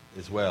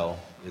as well.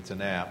 It's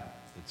an app.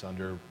 It's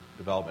under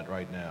development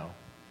right now.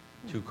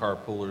 2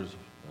 carpoolers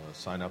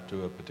sign up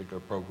to a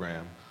particular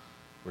program.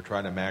 We're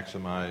trying to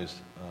maximize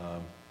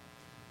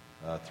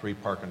 3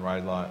 park and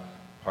ride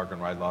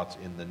lots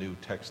in the new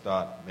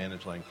TxDOT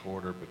managed lane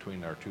corridor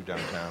between our 2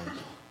 downtowns,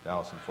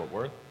 Dallas and Fort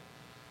Worth.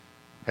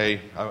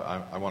 Hey,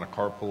 I want a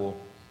carpool,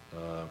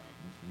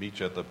 meet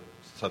you at the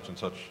such and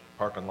such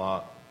parking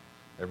lot.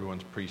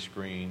 Everyone's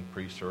pre-screened,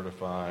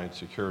 pre-certified,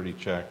 security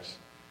checks.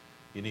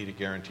 You need a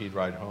guaranteed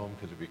ride home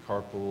because if you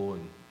carpool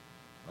and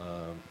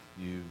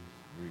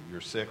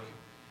you're sick,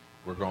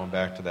 we're going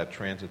back to that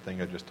transit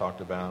thing I just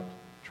talked about.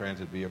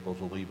 Transit vehicles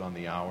will leave on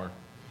the hour.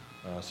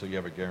 So you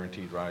have a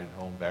guaranteed ride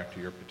home back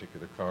to your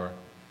particular car.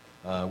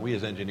 We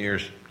as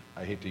engineers,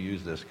 I hate to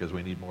use this because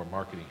we need more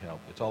marketing help.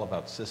 It's all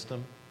about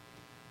system.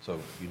 So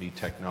you need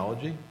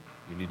technology.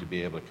 You need to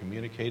be able to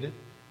communicate it.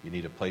 You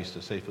need a place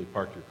to safely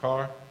park your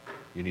car.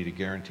 You need a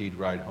guaranteed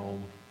ride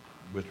home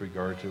with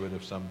regard to it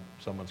if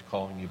someone's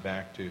calling you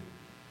back to.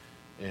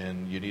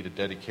 And you need a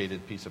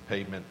dedicated piece of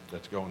pavement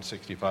that's going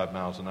 65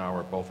 miles an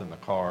hour both in the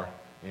car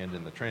and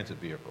in the transit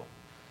vehicle.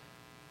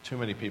 Too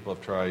many people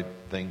have tried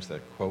things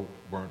that, quote,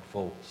 weren't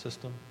full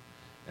system,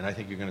 and I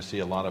think you're going to see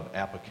a lot of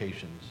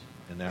applications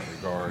in that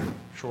regard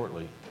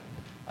shortly.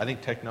 I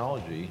think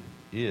technology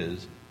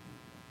is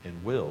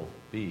and will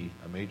be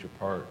a major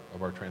part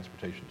of our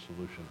transportation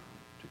solution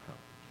to come.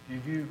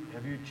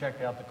 Have you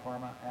checked out the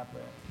Karma app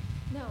yet?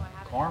 No, I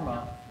haven't.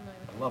 Karma,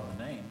 I love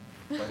the name,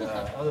 but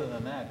other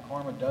than that,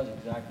 Karma does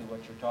exactly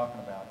what you're talking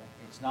about.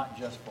 It's not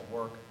just for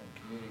work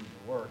and commuting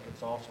to work,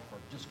 it's also for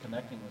just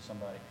connecting with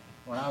somebody.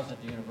 When I was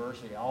at the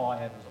university, all I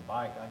had was a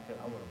bike. I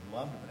would have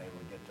loved to have been able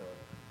to get to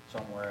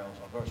somewhere else.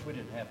 Of course, we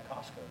didn't have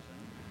Costco's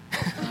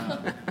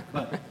then.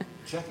 But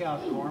check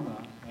out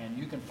Karma, and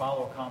you can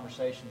follow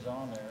conversations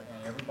on there,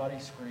 and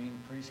everybody's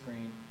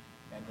pre-screened,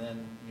 and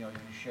then you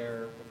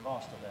share the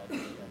cost of that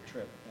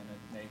trip, and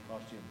it may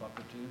cost you $1 or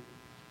 $2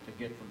 to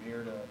get from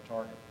here to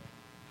Target.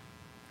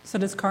 So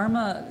does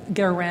Karma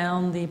get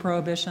around the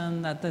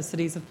prohibition that the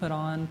cities have put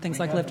on things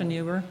like Lyft and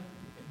Uber?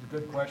 It's a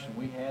good question.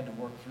 We had to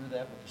work through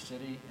that with the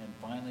city and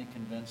finally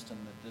convinced them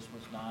that this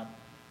was not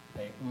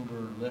a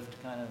Uber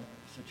Lyft kind of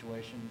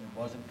situation. It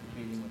wasn't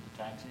competing with the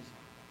taxis,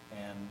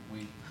 and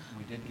we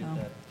did get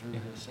that through the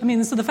city. I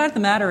mean, so the fact of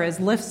the matter is,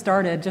 Lyft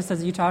started just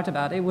as you talked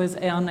about. It was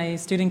on a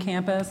student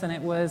campus, and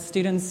it was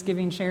students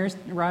giving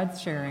ride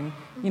sharing.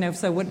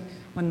 So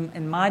when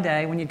in my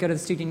day, when you'd go to the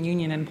student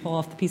union and pull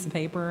off the piece of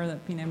paper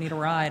that need a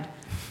ride.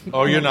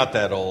 Oh, you're not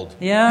that old.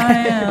 Yeah, I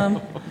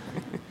am.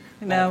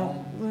 Yeah, I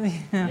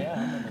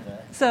remember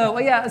that.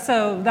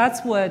 So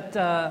that's what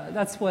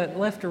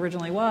Lyft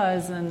originally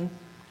was, and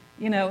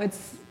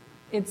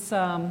it's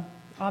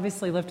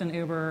obviously Lyft and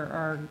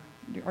Uber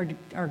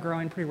are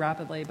growing pretty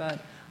rapidly, but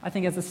I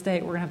think as a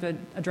state we're going to have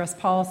to address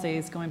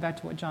policies. Going back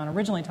to what John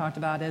originally talked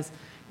about, is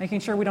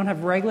making sure we don't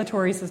have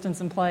regulatory systems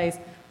in place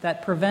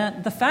that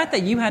prevent the fact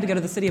that you had to go to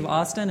the city of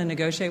Austin and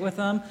negotiate with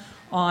them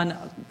on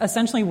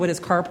essentially what is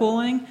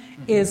carpooling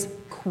is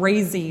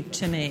crazy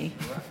to me.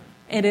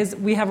 It is.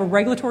 We have a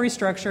regulatory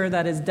structure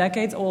that is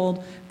decades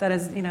old. That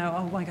is,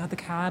 oh my God, the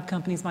cab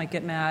companies might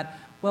get mad.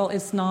 Well,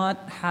 it's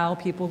not how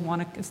people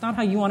want to. It's not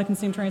how you want to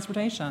consume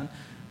transportation.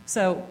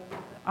 So,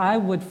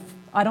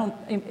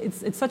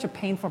 It's such a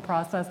painful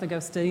process to go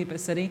city by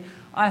city.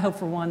 I hope,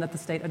 for one, that the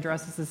state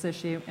addresses this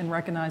issue and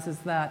recognizes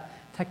that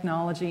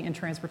technology in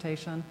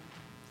transportation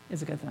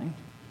is a good thing.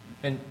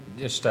 And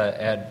just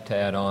to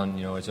add on,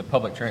 as a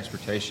public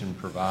transportation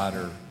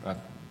provider,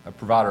 a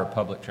provider of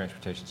public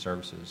transportation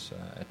services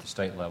at the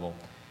state level,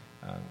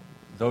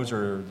 those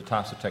are the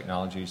types of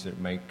technologies that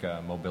make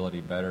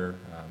mobility better,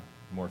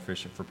 more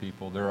efficient for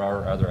people. There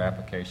are other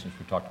applications.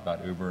 We talked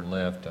about Uber and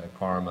Lyft,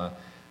 Karma,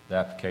 the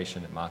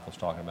application that Michael's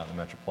talking about in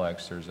the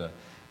Metroplex. There's an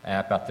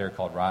app out there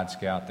called Ride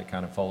Scout that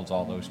kind of folds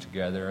all those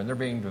together, and they're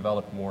being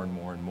developed more and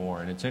more and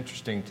more. And it's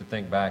interesting to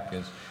think back,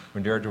 as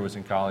when Deirdre was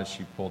in college,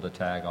 she pulled a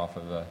tag off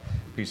of a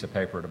piece of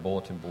paper at a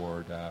bulletin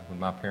board. When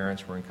my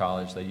parents were in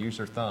college, they used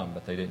their thumb,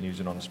 but they didn't use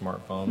it on a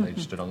smartphone. They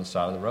just stood on the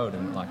side of the road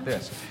and went like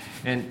this.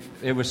 And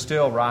it was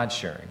still ride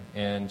sharing.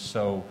 And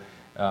so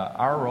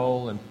our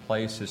role in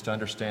place is to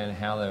understand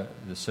how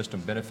the system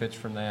benefits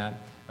from that,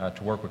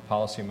 to work with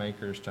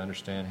policymakers to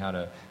understand how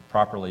to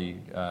properly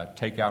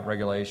take out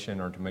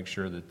regulation or to make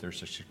sure that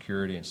there's a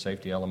security and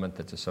safety element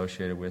that's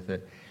associated with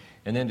it,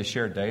 and then to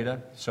share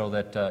data so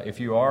that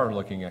if you are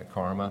looking at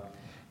Karma,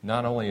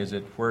 not only is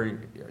it where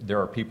there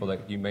are people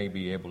that you may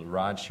be able to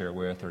ride share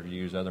with or to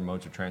use other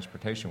modes of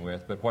transportation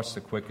with, but what's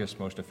the quickest,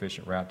 most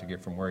efficient route to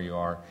get from where you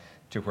are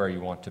to where you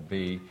want to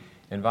be,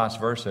 and vice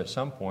versa at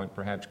some point,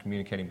 perhaps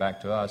communicating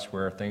back to us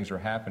where things are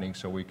happening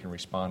so we can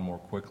respond more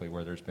quickly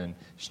where there's been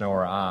snow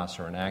or ice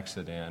or an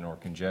accident or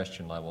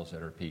congestion levels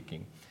that are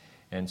peaking.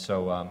 And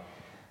so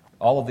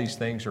all of these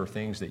things are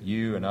things that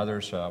you and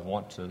others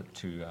want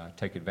to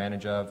take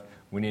advantage of.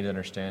 We need to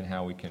understand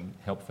how we can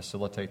help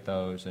facilitate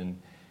those and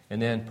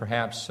then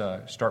perhaps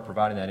start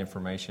providing that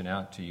information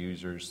out to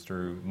users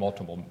through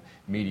multiple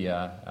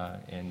media.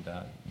 And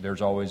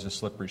there's always a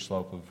slippery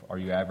slope of, are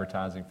you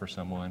advertising for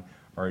someone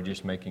or are you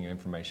just making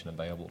information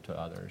available to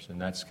others?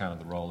 And that's kind of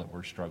the role that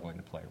we're struggling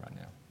to play right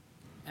now.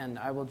 And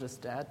I will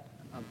just add...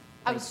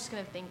 I was just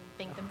going to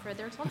thank them for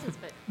their responses,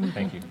 but...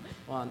 Thank you.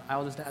 Well, I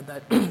will just add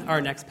that our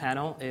next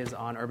panel is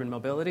on urban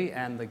mobility,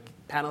 and the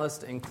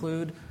panelists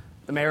include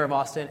the mayor of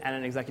Austin and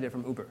an executive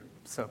from Uber.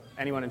 So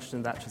anyone interested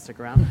in that should stick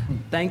around.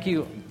 Thank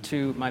you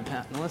to my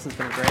panelists. It's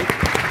been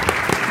great.